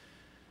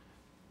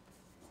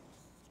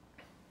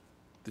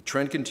 The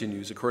trend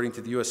continues. According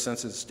to the U.S.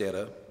 Census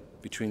data,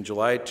 between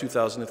July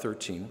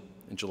 2013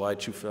 and July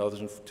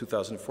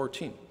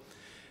 2014,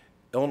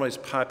 Illinois'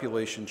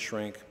 population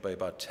shrank by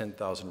about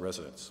 10,000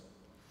 residents.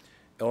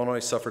 Illinois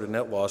suffered a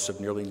net loss of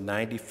nearly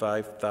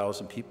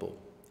 95,000 people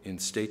in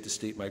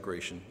state-to-state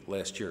migration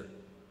last year.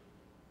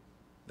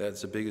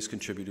 That's the biggest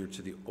contributor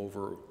to the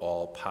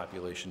overall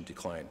population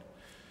decline.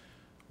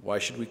 Why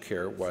should we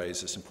care? Why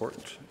is this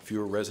important?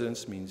 Fewer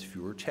residents means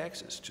fewer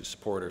taxes to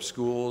support our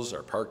schools,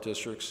 our park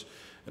districts,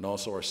 and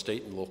also our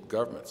state and local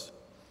governments.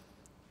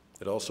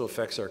 It also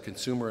affects our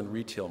consumer and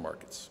retail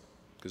markets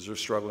because they're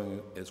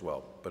struggling as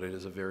well, but it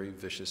is a very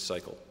vicious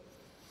cycle.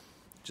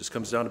 It just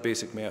comes down to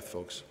basic math,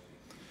 folks.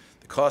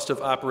 The cost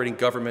of operating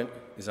government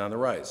is on the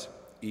rise.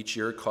 Each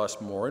year it costs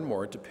more and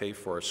more to pay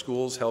for our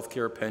schools,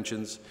 healthcare,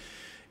 pensions,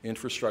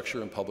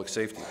 infrastructure, and public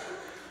safety.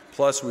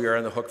 Plus, we are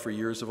on the hook for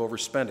years of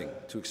overspending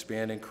to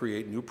expand and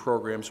create new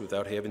programs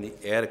without having the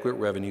adequate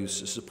revenues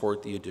to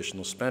support the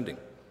additional spending.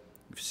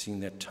 We've seen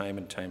that time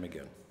and time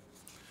again.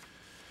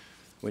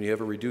 When you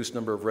have a reduced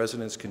number of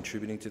residents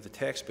contributing to the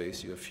tax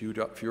base, you have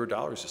fewer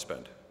dollars to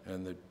spend,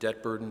 and the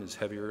debt burden is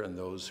heavier on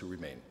those who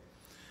remain.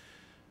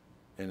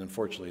 And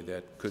unfortunately,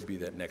 that could be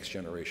that next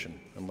generation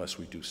unless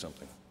we do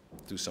something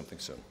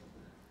soon.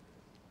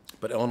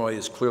 But Illinois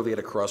is clearly at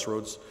a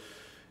crossroads,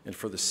 and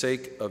for the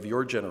sake of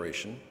your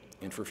generation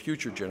and for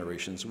future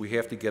generations, we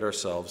have to get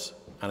ourselves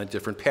on a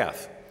different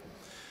path.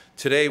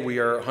 Today, we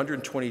are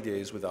 120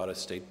 days without a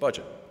state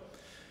budget.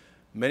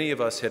 Many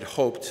of us had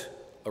hoped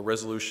a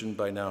resolution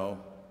by now,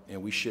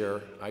 and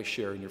I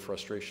share in your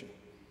frustration.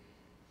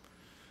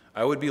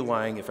 I would be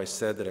lying if I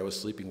said that I was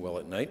sleeping well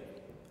at night.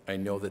 I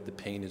know that the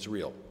pain is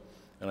real,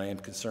 and I am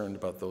concerned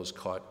about those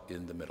caught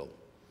in the middle.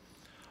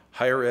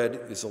 Higher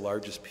ed is the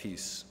largest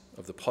piece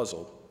of the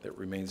puzzle that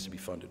remains to be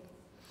funded.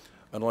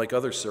 Unlike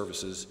other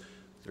services,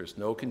 there's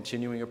no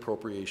continuing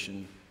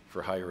appropriation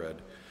for higher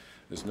ed.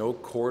 There's no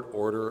court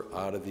order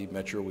out of the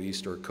Metro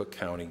East or Cook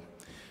County,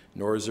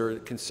 nor is there a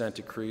consent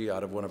decree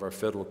out of one of our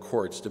federal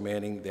courts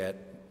demanding that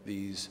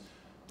these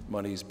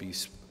monies be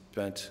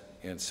spent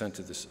and sent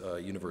to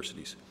the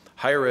universities.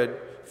 Higher ed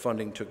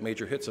funding took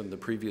major hits under the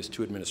previous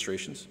two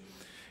administrations,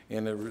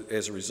 and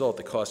as a result,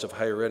 the cost of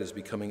higher ed is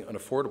becoming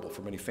unaffordable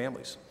for many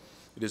families.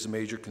 It is a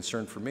major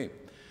concern for me.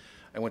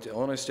 I went to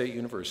Illinois State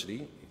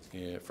University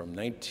from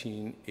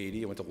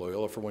 1980. I went to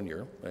Loyola for 1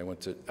 year. I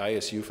went to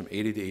ISU from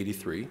 80 to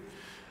 83.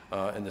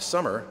 In the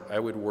summer, I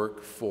would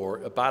work for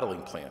a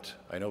bottling plant.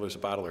 I know there's a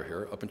bottler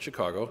here up in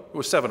Chicago. It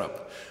was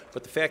 7-Up.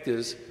 But the fact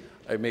is,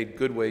 I made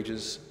good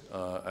wages.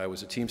 I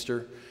was a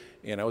Teamster,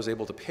 and I was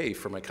able to pay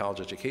for my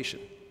college education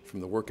from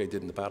the work I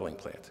did in the bottling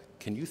plant.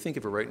 Can you think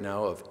of it right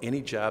now of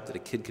any job that a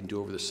kid can do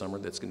over the summer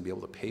that's going to be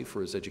able to pay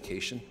for his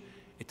education?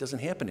 It doesn't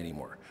happen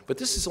anymore. But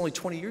this is only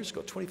 20 years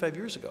ago, 25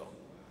 years ago.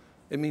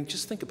 I mean,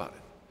 just think about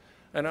it.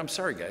 And I'm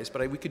sorry, guys,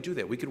 but we could do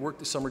that. We could work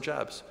the summer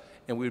jobs,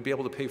 and we would be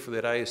able to pay for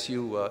that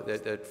ISU,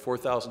 that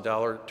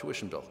 $4,000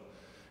 tuition bill.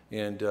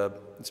 And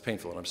it's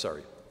painful, and I'm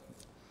sorry.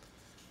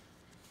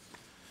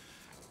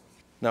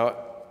 Now,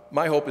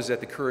 my hope is that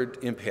the current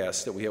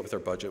impasse that we have with our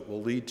budget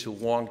will lead to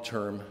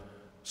long-term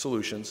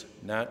solutions,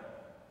 not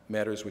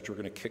matters which we're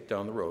going to kick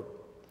down the road,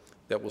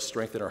 that will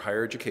strengthen our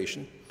higher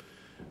education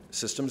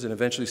systems and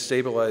eventually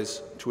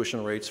stabilize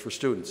tuition rates for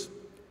students.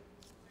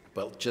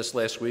 But just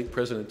last week,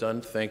 President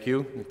Dunn, thank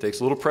you. It takes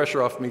a little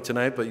pressure off me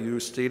tonight, but you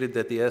stated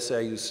that the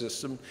SIU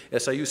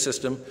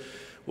system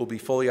will be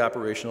fully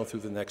operational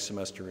through the next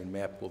semester, and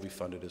MAP will be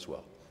funded as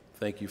well.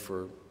 Thank you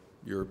for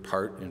your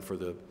part and for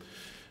the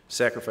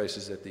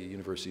sacrifices that the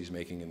university is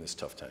making in this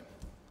tough time.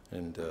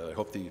 And I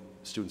hope the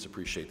students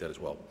appreciate that as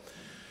well.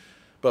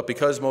 But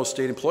because most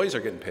state employees are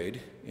getting paid,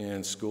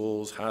 and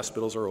schools,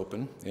 hospitals are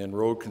open, and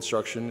road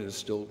construction is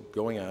still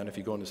going on, if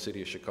you go in the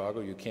city of Chicago,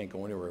 you can't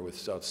go anywhere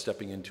without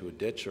stepping into a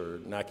ditch or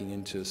knocking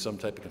into some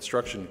type of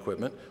construction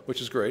equipment,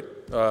 which is great.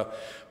 But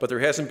there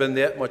hasn't been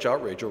that much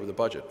outrage over the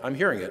budget. I'm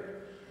hearing it.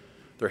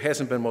 There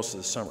hasn't been most of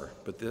the summer,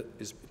 but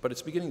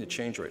it's beginning to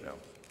change right now.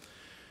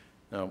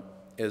 Now,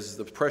 as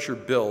the pressure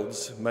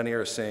builds, many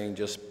are saying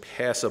just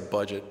pass a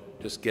budget,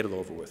 just get it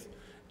over with.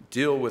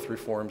 Deal with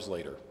reforms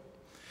later.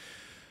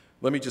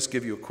 Let me just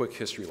give you a quick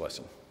history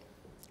lesson.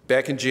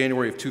 Back in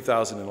January of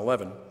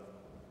 2011,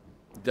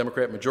 the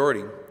Democrat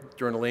majority,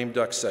 during a lame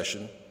duck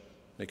session,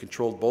 they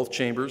controlled both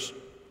chambers.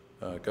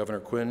 Governor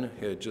Quinn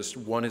had just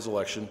won his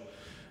election,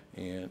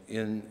 and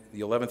in the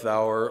 11th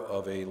hour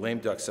of a lame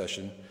duck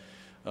session,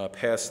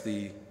 passed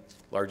the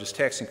largest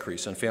tax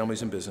increase on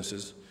families and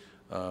businesses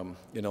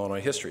in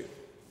Illinois history.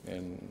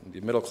 And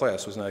the middle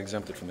class was not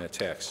exempted from that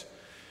tax.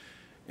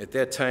 At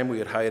that time, we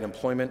had high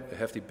unemployment, a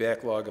hefty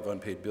backlog of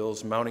unpaid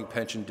bills, mounting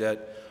pension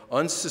debt,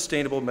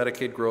 unsustainable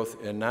Medicaid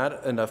growth, and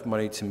not enough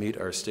money to meet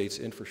our state's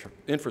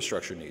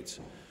infrastructure needs.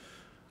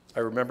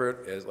 I remember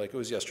it as like it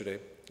was yesterday,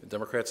 the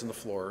Democrats on the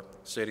floor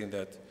stating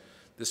that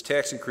this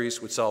tax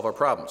increase would solve our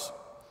problems.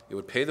 It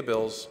would pay the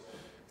bills,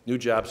 new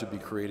jobs would be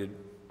created,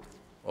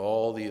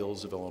 all the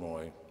ills of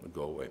Illinois would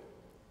go away.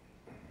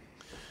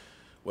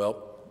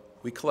 Well,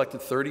 we collected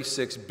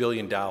 $36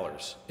 billion,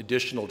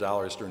 additional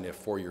dollars during that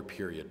 4-year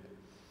period.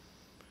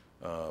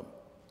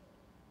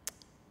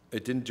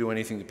 It didn't do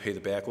anything to pay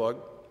the backlog.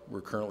 We're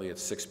currently at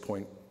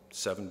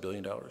 $6.7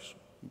 billion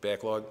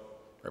backlog.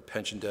 Our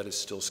pension debt is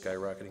still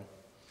skyrocketing.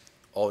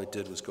 All it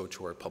did was go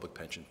to our public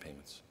pension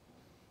payments.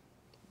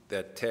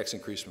 That tax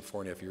increase from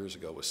 4.5 years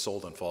ago was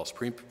sold on false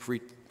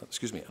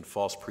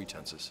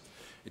pretenses.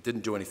 It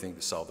didn't do anything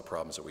to solve the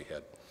problems that we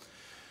had.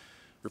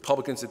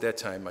 Republicans at that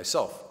time,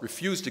 myself,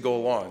 refused to go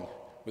along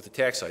with the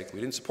tax hike. We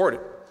didn't support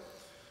it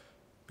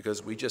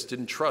because we just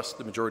didn't trust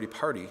the majority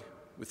party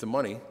with the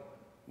money,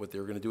 what they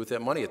were going to do with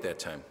that money at that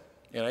time.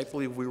 And I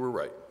believe we were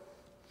right.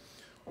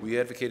 We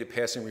advocated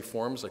passing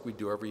reforms like we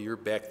do every year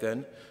back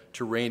then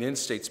to rein in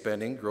state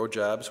spending, grow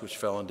jobs, which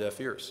fell on deaf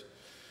ears.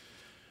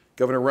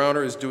 Governor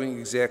Rauner is doing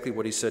exactly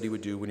what he said he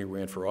would do when he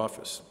ran for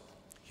office.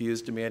 He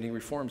is demanding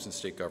reforms in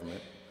state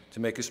government to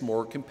make us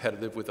more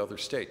competitive with other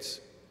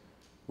states.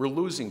 We're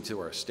losing to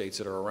our states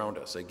that are around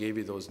us. I gave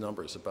you those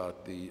numbers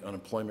about the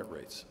unemployment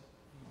rates.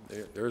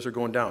 Theirs are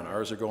going down,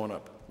 ours are going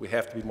up. We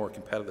have to be more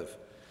competitive.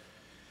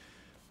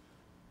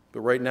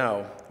 But right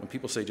now, when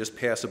people say just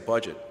pass a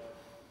budget,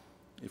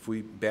 if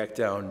we back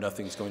down,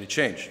 nothing's going to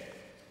change.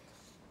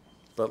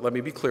 But let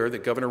me be clear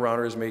that Governor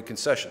Rauner has made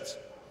concessions.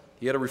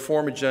 He had a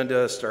reform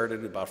agenda,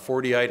 started about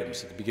 40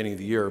 items at the beginning of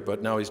the year,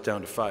 but now he's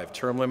down to 5.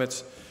 Term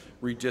limits,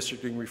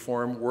 redistricting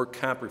reform, work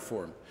comp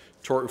reform,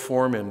 tort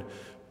reform, and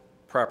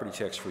property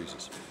tax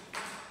freezes.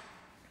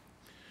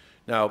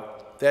 Now,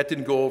 that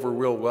didn't go over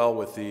real well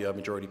with the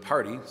majority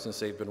party since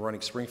they've been running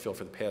Springfield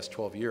for the past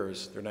 12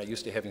 years. They're not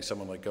used to having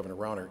someone like Governor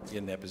Rauner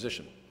in that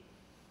position.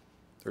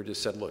 They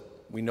just said, look,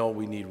 we know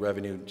we need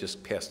revenue,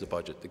 just pass the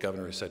budget. The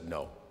governor has said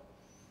no.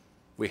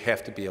 We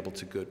have to be able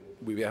to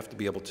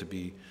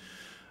be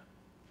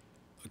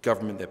a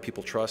government that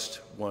people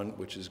trust, one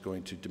which is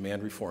going to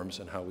demand reforms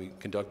in how we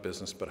conduct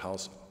business, but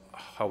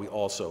how we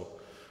also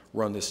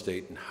run this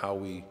state and how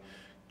we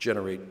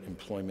generate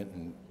employment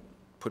and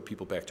put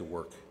people back to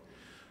work.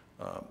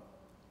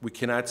 We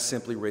cannot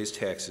simply raise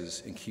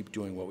taxes and keep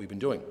doing what we've been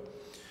doing.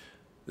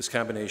 This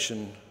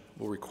combination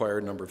will require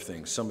a number of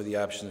things. Some of the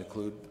options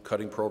include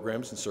cutting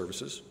programs and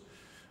services,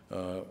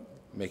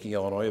 making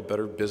Illinois a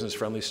better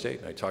business-friendly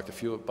state. And I talked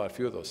about a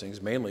few of those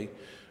things, mainly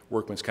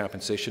workmen's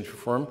compensation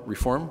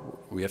reform.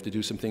 We have to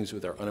do some things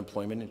with our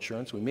unemployment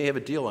insurance. We may have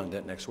a deal on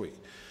that next week.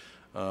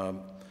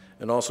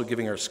 And also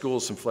giving our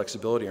schools some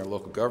flexibility, our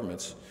local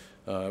governments,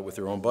 with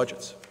their own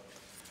budgets.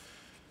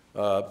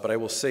 But I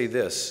will say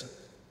this.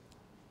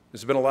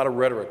 There's been a lot of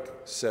rhetoric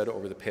said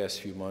over the past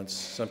few months.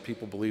 Some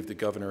people believe the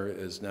governor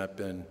has not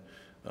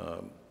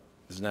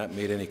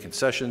made any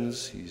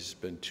concessions. He's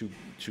been too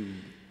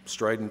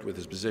strident with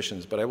his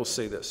positions. But I will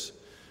say this.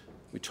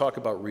 We talk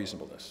about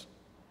reasonableness.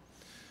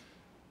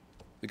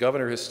 The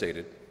governor has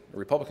stated, a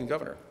Republican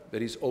governor,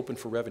 that he's open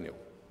for revenue.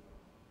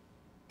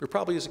 There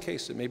probably is a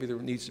case that maybe there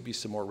needs to be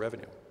some more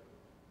revenue.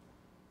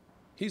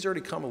 He's already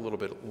come a little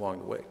bit along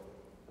the way.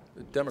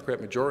 The Democrat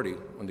majority,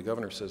 when the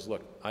governor says,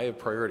 look, I have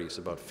priorities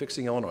about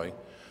fixing Illinois,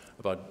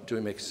 about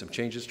making some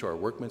changes to our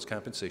workmen's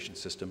compensation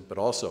system, but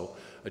also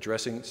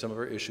addressing some of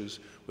our issues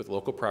with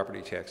local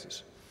property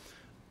taxes.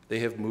 They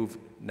have moved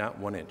not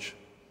 1 inch.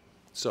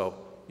 So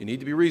you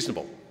need to be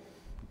reasonable.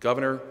 The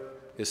governor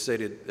has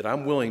stated that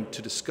I'm willing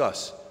to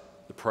discuss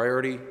the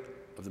priority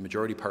of the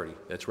majority party,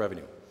 that's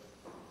revenue.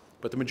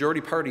 But the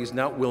majority party is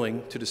not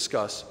willing to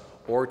discuss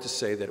or to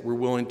say that we're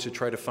willing to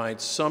try to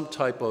find some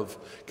type of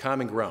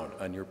common ground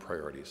on your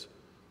priorities.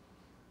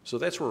 So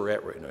that's where we're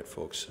at right now,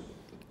 folks.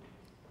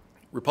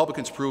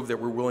 Republicans proved that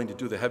we're willing to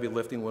do the heavy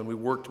lifting when we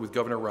worked with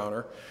Governor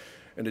Rauner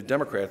and the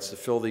Democrats to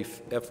fill the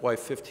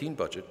FY15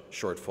 budget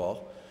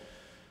shortfall.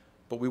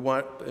 But we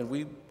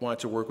want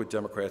to work with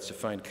Democrats to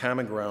find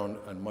common ground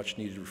on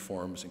much-needed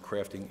reforms and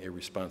crafting a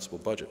responsible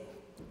budget.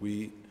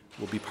 We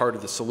will be part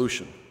of the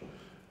solution,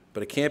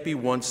 but it can't be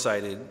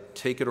one-sided,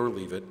 take it or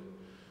leave it,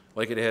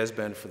 like it has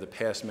been for the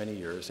past many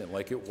years and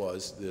like it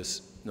was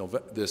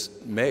this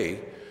May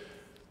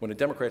when the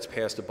Democrats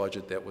passed a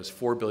budget that was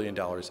 $4 billion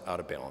out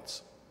of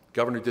balance. The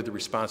governor did the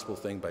responsible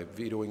thing by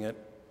vetoing it.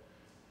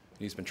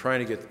 He's been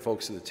trying to get the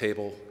folks to the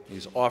table.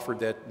 He's offered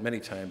that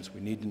many times.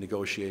 We need to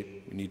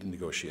negotiate. We need to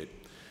negotiate.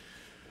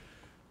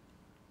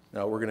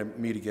 Now, we're going to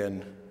meet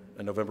again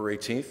on November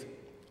 18th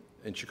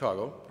in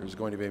Chicago. There's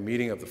going to be a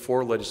meeting of the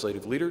 4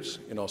 legislative leaders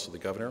and also the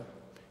governor.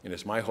 And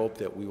it's my hope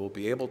that we will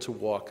be able to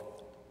walk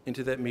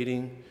into that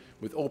meeting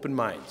with open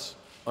minds,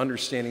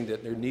 understanding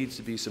that there needs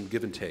to be some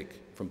give and take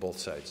from both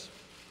sides.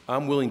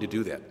 I'm willing to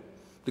do that.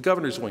 The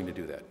governor's willing to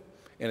do that.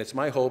 And it's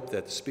my hope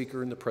that the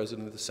Speaker and the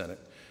President of the Senate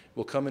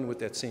will come in with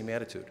that same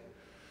attitude.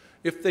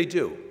 If they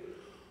do,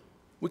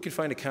 we can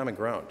find a common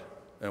ground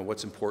on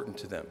what's important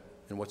to them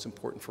and what's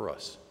important for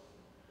us.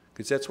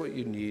 Because that's what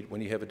you need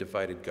when you have a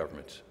divided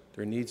government.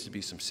 There needs to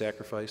be some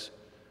sacrifice,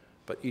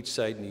 but each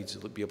side needs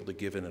to be able to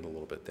give in it a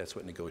little bit. That's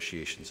what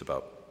negotiation's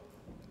about.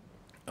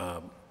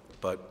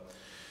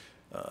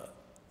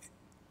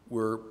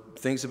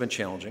 Things have been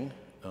challenging,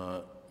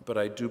 but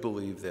I do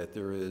believe that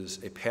there is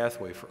a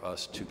pathway for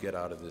us to get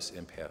out of this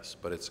impasse,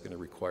 but it's going to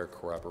require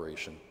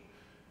cooperation,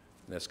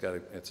 and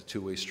it's a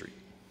two-way street.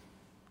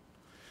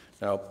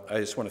 Now, I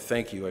just want to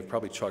thank you. I've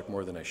probably talked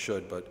more than I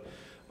should, but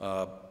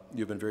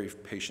you've been very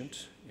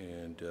patient,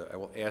 and I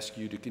will ask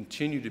you to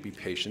continue to be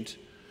patient.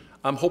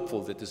 I'm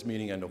hopeful that this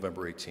meeting on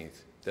November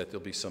 18th, that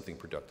there'll be something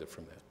productive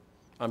from that.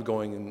 I'm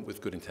going in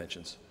with good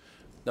intentions.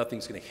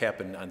 Nothing's going to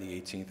happen on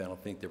the 18th. I don't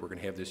think that we're going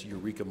to have this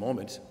eureka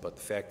moment, but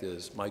the fact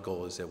is, my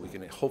goal is that we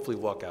can hopefully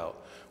walk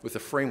out with a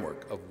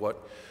framework of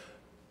what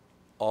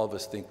all of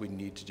us think we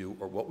need to do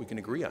or what we can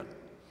agree on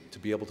to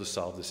be able to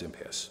solve this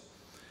impasse.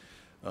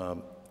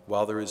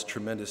 While there is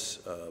tremendous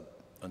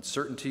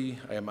uncertainty,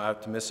 I am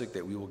optimistic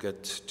that we will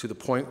get to the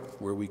point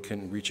where we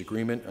can reach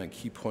agreement on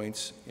key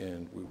points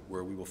and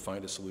where we will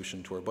find a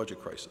solution to our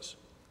budget crisis.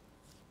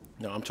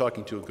 Now, I'm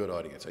talking to a good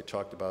audience. I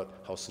talked about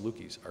how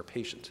Salukis are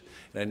patient,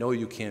 and I know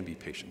you can be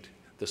patient.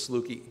 The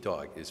Saluki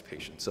dog is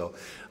patient, so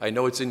I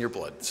know it's in your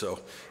blood, so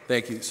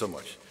thank you so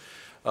much.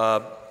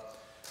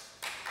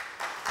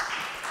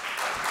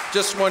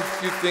 Just one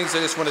few things I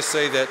just want to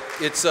say that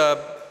it's,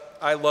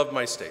 I love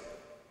my state.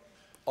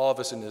 All of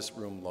us in this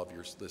room love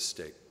this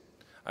state.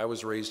 I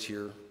was raised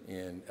here,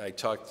 and I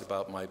talked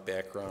about my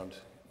background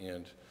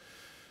and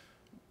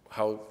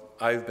how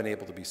I've been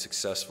able to be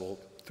successful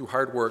through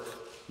hard work.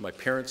 My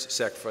parents'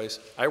 sacrifice.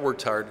 I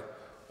worked hard.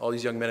 All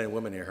these young men and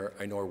women here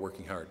I know are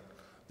working hard.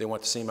 They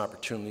want the same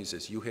opportunities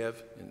as you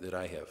have and that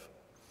I have.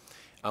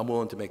 I'm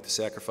willing to make the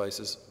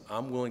sacrifices.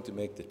 I'm willing to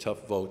make the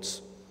tough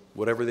votes,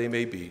 whatever they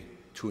may be,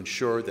 to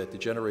ensure that the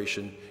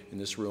generation in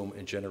this room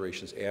and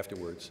generations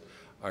afterwards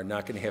are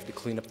not going to have to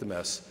clean up the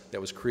mess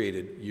that was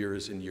created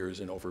years and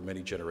years and over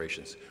many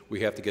generations.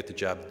 We have to get the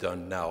job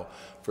done now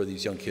for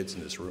these young kids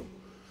in this room.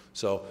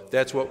 So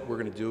that's what we're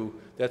going to do.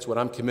 That's what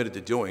I'm committed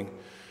to doing.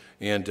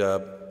 And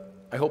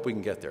I hope we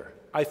can get there.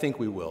 I think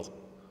we will.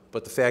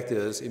 But the fact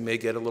is, it may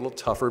get a little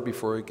tougher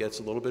before it gets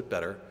a little bit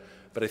better.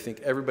 But I think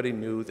everybody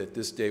knew that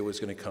this day was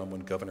going to come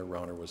when Governor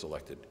Rauner was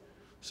elected.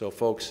 So,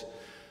 folks,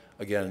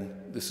 again,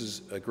 this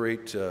is a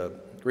great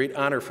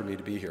honor for me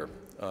to be here,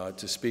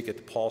 to speak at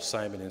the Paul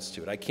Simon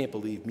Institute. I can't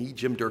believe me,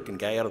 Jim Durkin,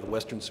 guy out of the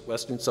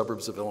western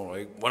suburbs of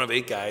Illinois, one of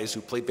 8 guys who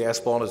played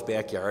basketball in his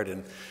backyard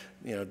and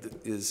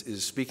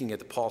is speaking at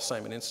the Paul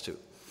Simon Institute.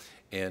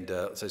 And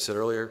as I said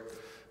earlier,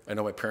 I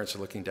know my parents are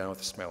looking down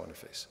with a smile on their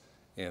face.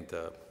 And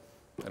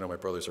I know my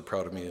brothers are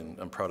proud of me, and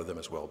I'm proud of them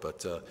as well.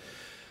 But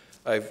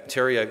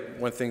Terry,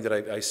 one thing that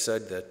I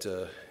said that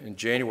in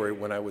January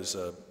when I was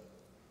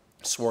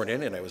sworn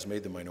in and I was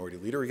made the minority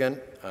leader again,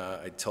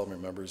 I tell my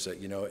members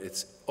that,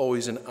 it's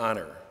always an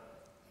honor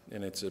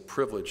and it's a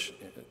privilege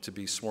to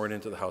be sworn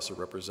into the House of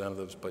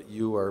Representatives, but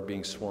you are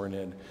being sworn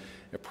in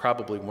at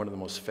probably one of the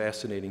most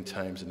fascinating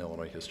times in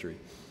Illinois history.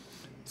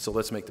 So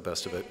let's make the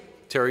best of it.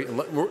 Terry,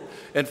 we're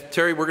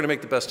going to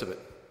make the best of it.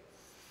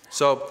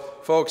 So,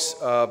 folks,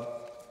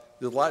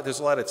 there's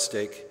a lot at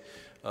stake,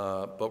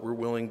 but we're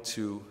willing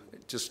to,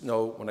 just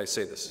know when I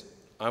say this,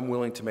 I'm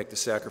willing to make the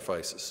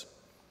sacrifices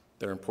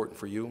that are important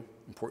for you,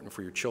 important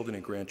for your children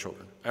and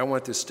grandchildren. I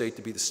want this state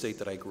to be the state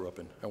that I grew up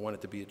in. I want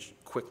it to be it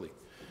quickly,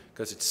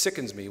 because it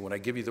sickens me when I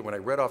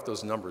read off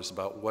those numbers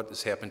about what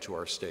has happened to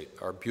our state,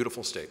 our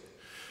beautiful state.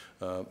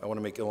 I want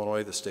to make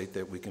Illinois the state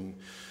that we can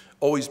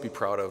always be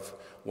proud of,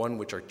 one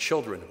which our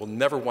children will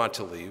never want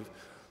to leave.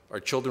 Our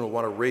children will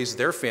want to raise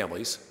their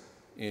families,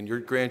 and your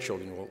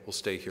grandchildren will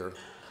stay here.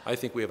 I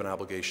think we have an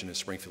obligation in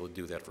Springfield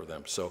to do that for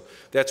them. So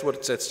that's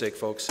what's at stake,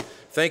 folks.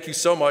 Thank you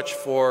so much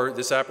for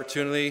this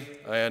opportunity,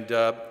 and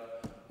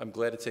I'm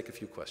glad to take a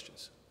few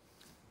questions.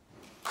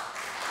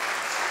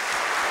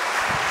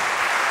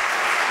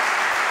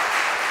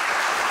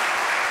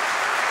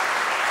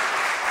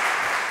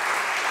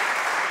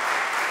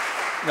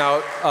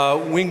 Now,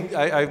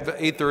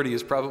 8:30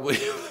 is probably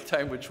the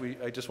time which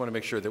I just want to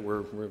make sure that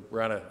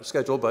we're on a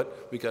schedule,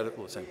 but we got a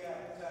little time. We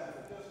have time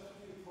for just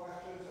a few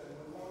questions, and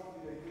we want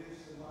you to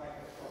use the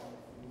microphone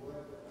if you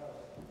would,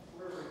 because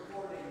we're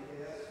recording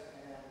this,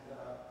 and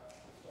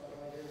start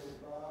right here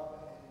with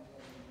Bob,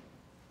 and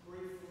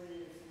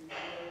briefly, if you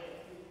would,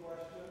 a few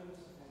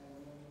questions, and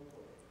then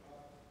we'll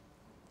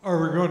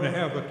Are we going to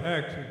have a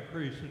tax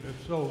increase, and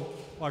if so,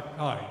 what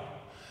kind?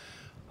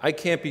 I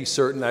can't be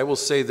certain. I will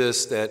say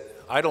this, that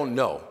I don't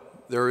know.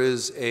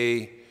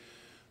 The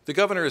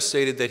governor has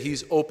stated that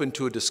he's open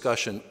to a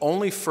discussion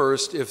only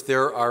first if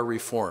there are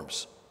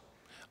reforms.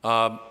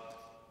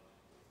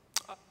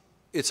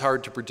 It's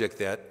hard to predict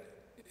that.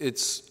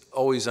 It's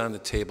always on the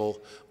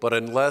table, but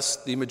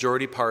unless the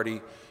majority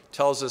party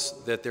tells us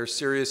that they're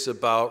serious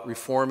about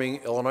reforming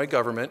Illinois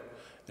government,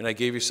 and I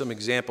gave you some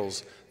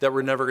examples, that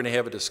we're never going to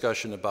have a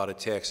discussion about a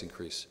tax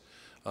increase.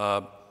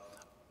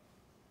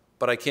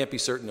 but I can't be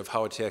certain of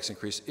how a tax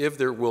increase, if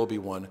there will be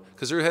one,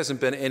 because there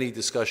hasn't been any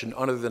discussion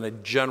other than a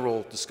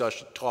general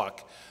discussion,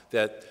 talk,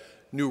 that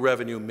new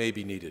revenue may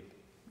be needed.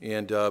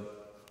 And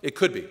it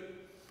could be.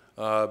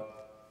 Our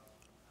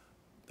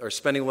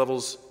spending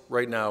levels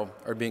right now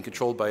are being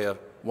controlled by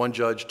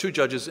two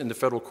judges in the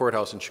federal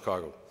courthouse in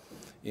Chicago.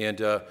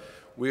 And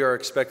we are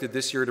expected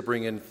this year to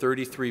bring in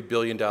 $33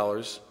 billion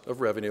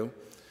of revenue,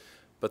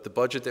 but the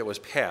budget that was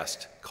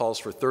passed calls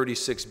for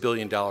 $36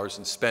 billion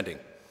in spending.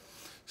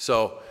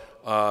 So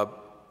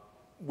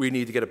we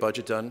need to get a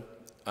budget done.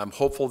 I'm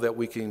hopeful that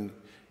we can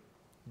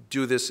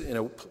do this in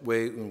a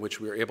way in which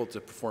we are able to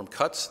perform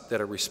cuts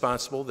that are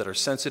responsible, that are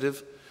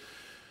sensitive,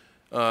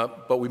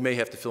 but we may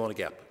have to fill in a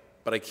gap.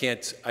 But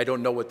I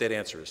don't know what that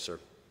answer is, sir.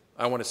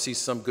 I want to see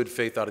some good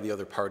faith out of the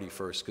other party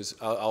first, because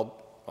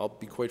I'll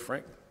be quite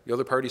frank. The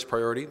other party's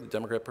priority, the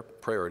Democrat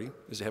priority,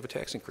 is to have a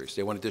tax increase.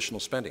 They want additional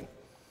spending.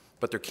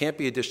 But there can't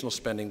be additional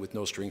spending with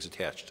no strings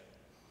attached.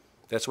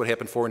 That's what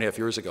happened 4.5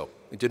 years ago.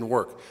 It didn't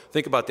work.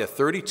 Think about that,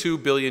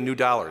 $32 billion new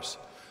dollars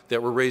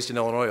that were raised in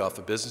Illinois off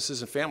of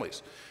businesses and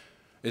families.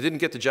 It didn't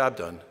get the job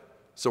done,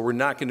 so we're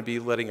not going to be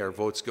letting our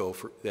votes go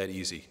for that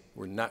easy.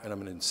 We're not, and I'm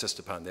going to insist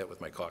upon that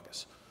with my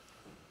caucus.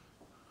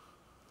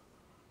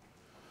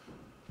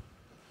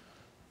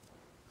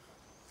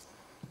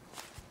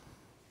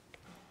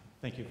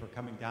 Thank you for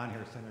coming down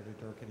here, Senator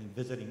Durkin, and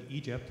visiting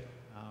Egypt.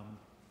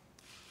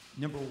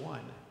 Number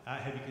one,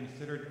 have you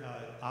considered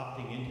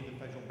opting into the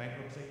federal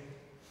bankruptcy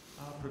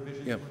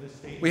provisions for the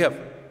state? We have,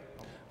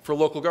 for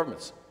local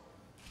governments.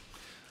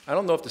 I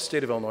don't know if the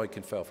state of Illinois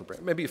can file for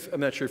bankruptcy. Maybe,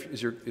 I'm not sure,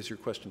 is your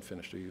question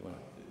finished, or you want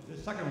to?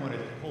 The second one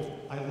is,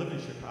 I live in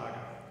Chicago,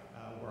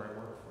 where I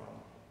work from.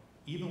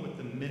 Even with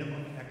the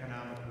minimum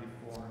economic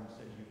reforms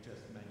that you've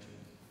just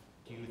mentioned,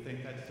 do you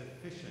think that's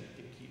sufficient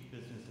to keep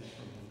businesses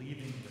from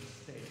leaving the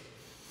state?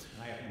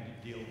 And I happen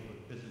to deal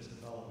with business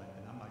development,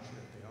 and I'm not sure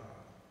if they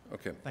are.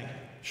 Okay. Thank you.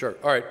 Sure.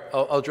 All right.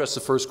 I'll address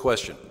the first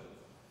question.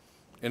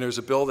 And there's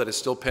a bill that is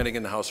still pending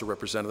in the House of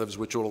Representatives,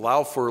 which will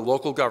allow for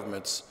local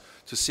governments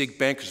to seek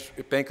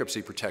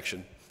bankruptcy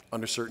protection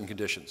under certain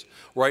conditions.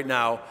 Right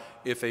now,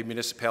 if a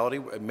municipality,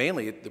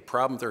 mainly the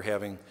problem they're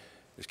having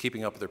is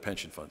keeping up with their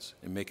pension funds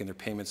and making their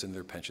payments into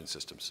their pension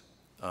systems.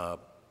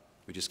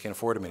 We just can't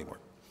afford them anymore.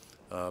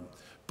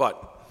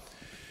 But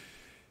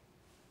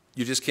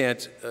you just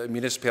can't, a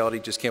municipality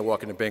just can't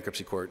walk into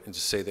bankruptcy court and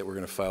just say that we're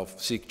going to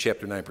seek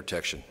Chapter 9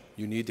 protection.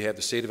 You need to have,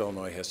 the state of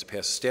Illinois has to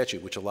pass a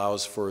statute which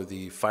allows for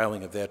the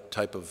filing of that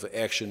type of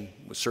action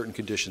with certain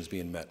conditions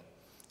being met.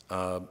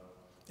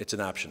 It's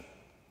an option.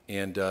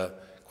 And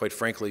quite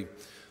frankly,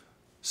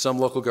 some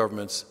local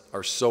governments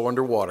are so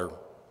underwater,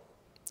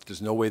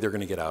 there's no way they're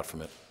going to get out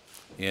from it.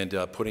 And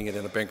putting it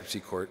in a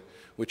bankruptcy court,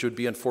 which would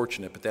be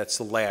unfortunate, but that's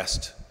the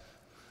last,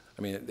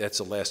 that's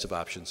the last of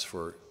options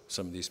for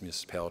some of these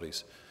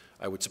municipalities.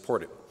 I would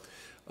support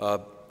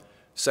it.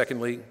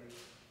 Secondly,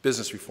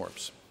 business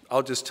reforms.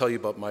 I'll just tell you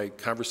about my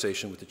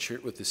conversation with the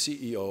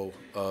CEO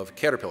of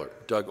Caterpillar,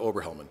 Doug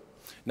Oberhelman.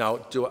 Now,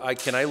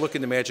 can I look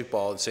in the magic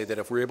ball and say that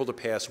if we're able to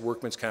pass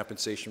workmen's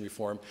compensation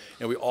reform,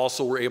 and we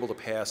also were able to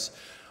pass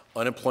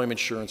unemployment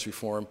insurance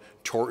reform,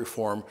 tort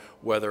reform,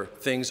 whether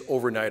things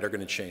overnight are going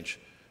to change?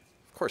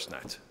 Of course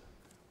not.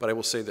 But I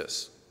will say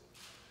this.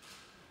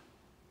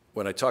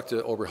 When I talked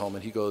to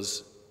Oberhelman, he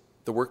goes,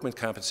 the workmen's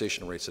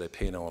compensation rates that I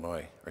pay in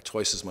Illinois are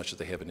twice as much as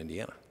they have in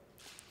Indiana.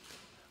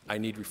 I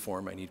need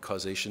reform. I need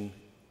causation,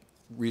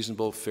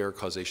 reasonable, fair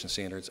causation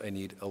standards. I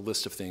need a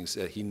list of things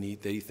that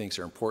he thinks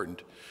are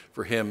important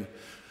for him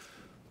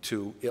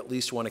to at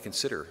least want to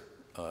consider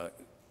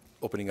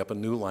opening up a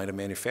new line of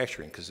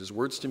manufacturing. Because his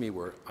words to me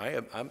were,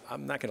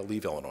 I'm not going to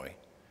leave Illinois,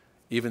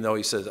 even though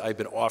he says I've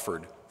been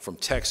offered from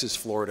Texas,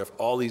 Florida,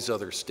 all these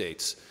other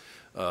states,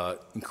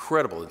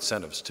 incredible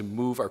incentives to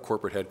move our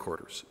corporate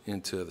headquarters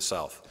into the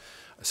South.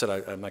 I said,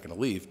 I'm not going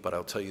to leave, but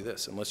I'll tell you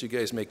this, unless you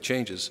guys make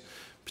changes,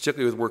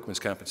 particularly with workmen's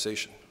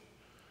compensation,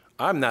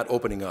 I'm not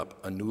opening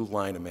up a new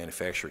line of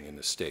manufacturing in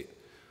this state.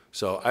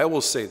 So I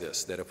will say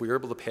this, that if we are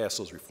able to pass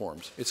those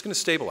reforms, it's going to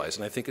stabilize,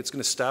 and I think it's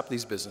going to stop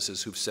these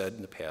businesses who've said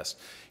in the past,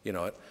 you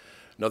know,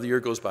 another year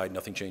goes by,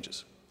 nothing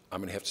changes. I'm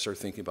going to have to start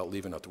thinking about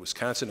leaving out to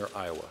Wisconsin or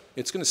Iowa.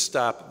 It's going to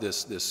stop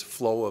this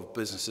flow of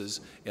businesses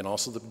and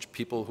also the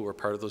people who are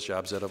part of those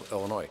jobs out of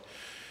Illinois.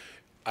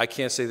 I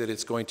can't say that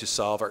it's going to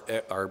solve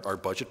our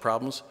budget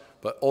problems,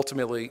 but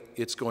ultimately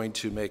it's going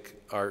to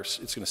it's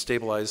going to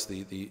stabilize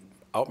the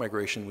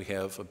outmigration we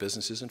have of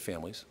businesses and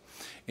families,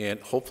 and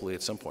hopefully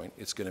at some point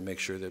it's going to make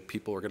sure that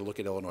people are going to look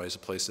at Illinois as a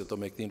place that they'll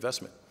make the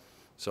investment.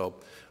 So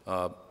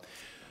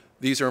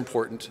these are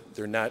important.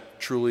 They're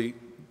not truly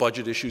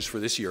budget issues for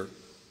this year.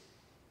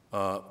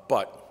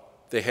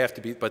 But they have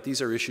to be, but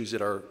these are issues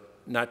that are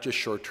not just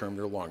short-term,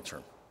 they're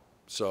long-term.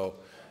 So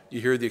you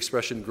hear the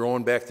expression,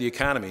 growing back the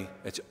economy,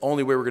 it's the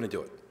only way we're going to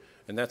do it.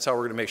 And that's how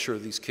we're going to make sure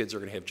these kids are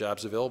going to have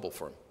jobs available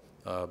for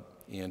them.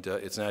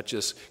 It's not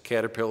just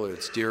Caterpillar,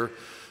 it's Deere.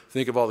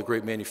 Think of all the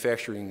great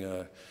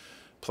manufacturing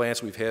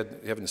plants we have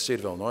in the state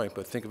of Illinois,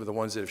 but think of the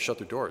ones that have shut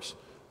their doors.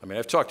 I mean,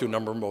 I've talked to a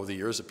number of them over the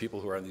years of people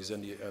who are on these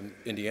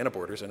Indiana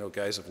borders. I know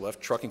guys have left,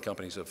 trucking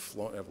companies have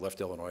left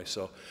Illinois.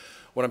 So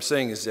what I'm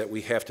saying is that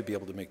we have to be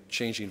able to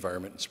change the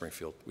environment in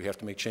Springfield. We have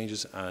to make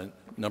changes on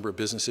a number of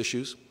business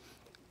issues.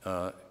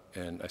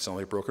 And I sound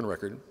like a broken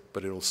record,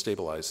 but it'll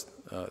stabilize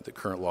the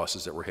current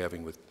losses that we're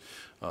having with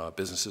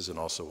businesses and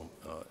also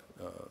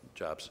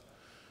jobs.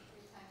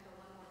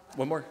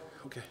 One more?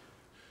 Okay.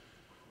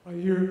 I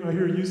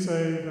hear you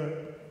say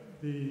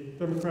that the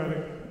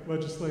Democratic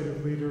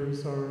legislative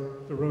leaders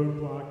are the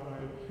roadblock.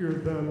 I hear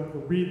them or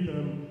read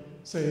them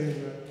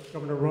saying that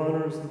Governor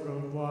Rauner's the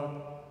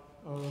roadblock.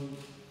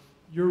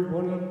 You're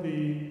one of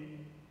the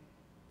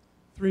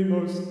three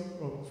most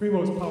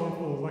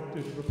powerful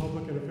elected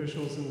Republican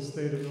officials in the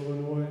state of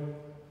Illinois.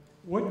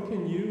 What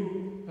can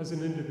you, as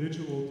an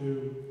individual,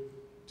 do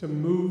to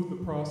move the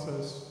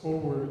process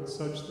forward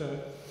such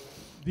that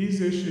these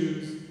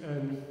issues,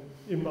 and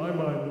in my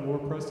mind, the more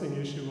pressing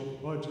issue of the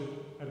budget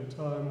at a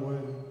time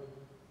when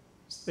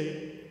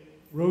state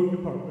road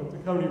departments, the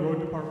county road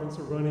departments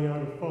are running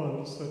out of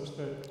funds such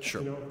that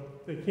Sure.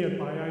 They can't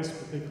buy ice,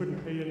 but they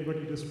couldn't pay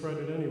anybody to spread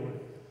it anyway.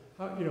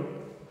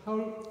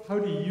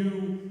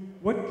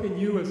 What can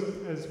you,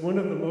 as one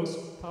of the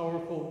most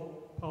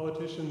powerful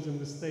politicians in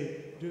the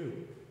state, do?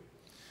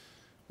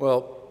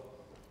 Well,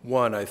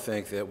 one, I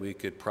think that we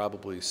could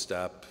probably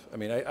stop. I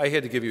mean, I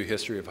had to give you a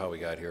history of how we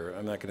got here.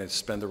 I'm not going to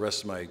spend the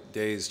rest of my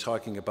days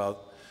talking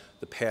about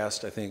the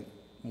past. I think,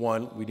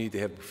 one, we need to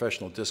have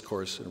professional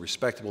discourse and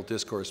respectable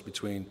discourse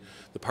between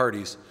the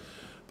parties.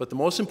 But the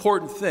most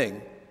important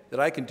thing that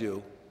I can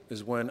do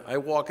is when I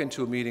walk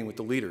into a meeting with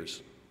the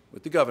leaders,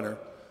 with the governor,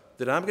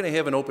 that I'm going to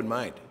have an open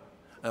mind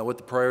on what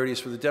the priorities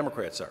for the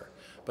Democrats are.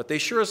 But they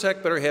sure as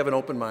heck better have an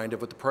open mind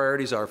of what the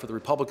priorities are for the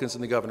Republicans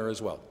and the governor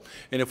as well.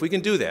 And if we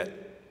can do that,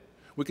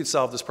 we can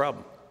solve this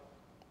problem.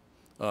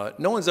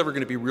 No one's ever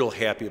going to be real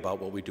happy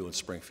about what we do in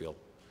Springfield.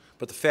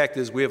 But the fact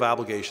is we have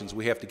obligations.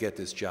 We have to get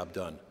this job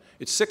done.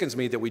 It sickens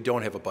me that we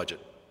don't have a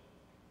budget.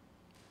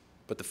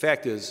 But the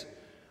fact is,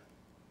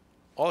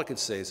 all I can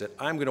say is that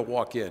I'm going to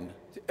walk in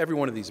to every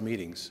one of these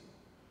meetings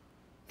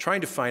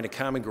trying to find a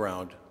common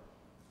ground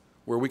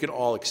where we can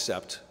all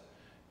accept,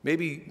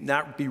 maybe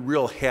not be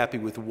real happy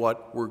with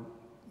what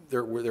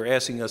they're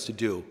asking us to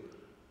do,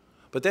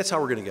 but that's how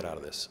we're going to get out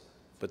of this.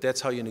 But that's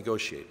how you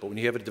negotiate. But when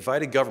you have a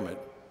divided government,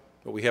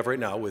 what we have right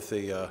now with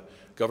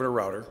Governor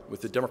Rauner,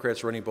 with the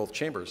Democrats running both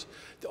chambers,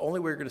 the only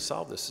way we're going to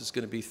solve this is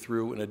going to be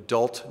through an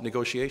adult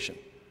negotiation.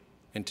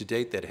 And to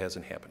date, that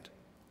hasn't happened.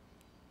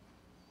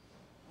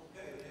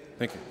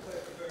 Thank you.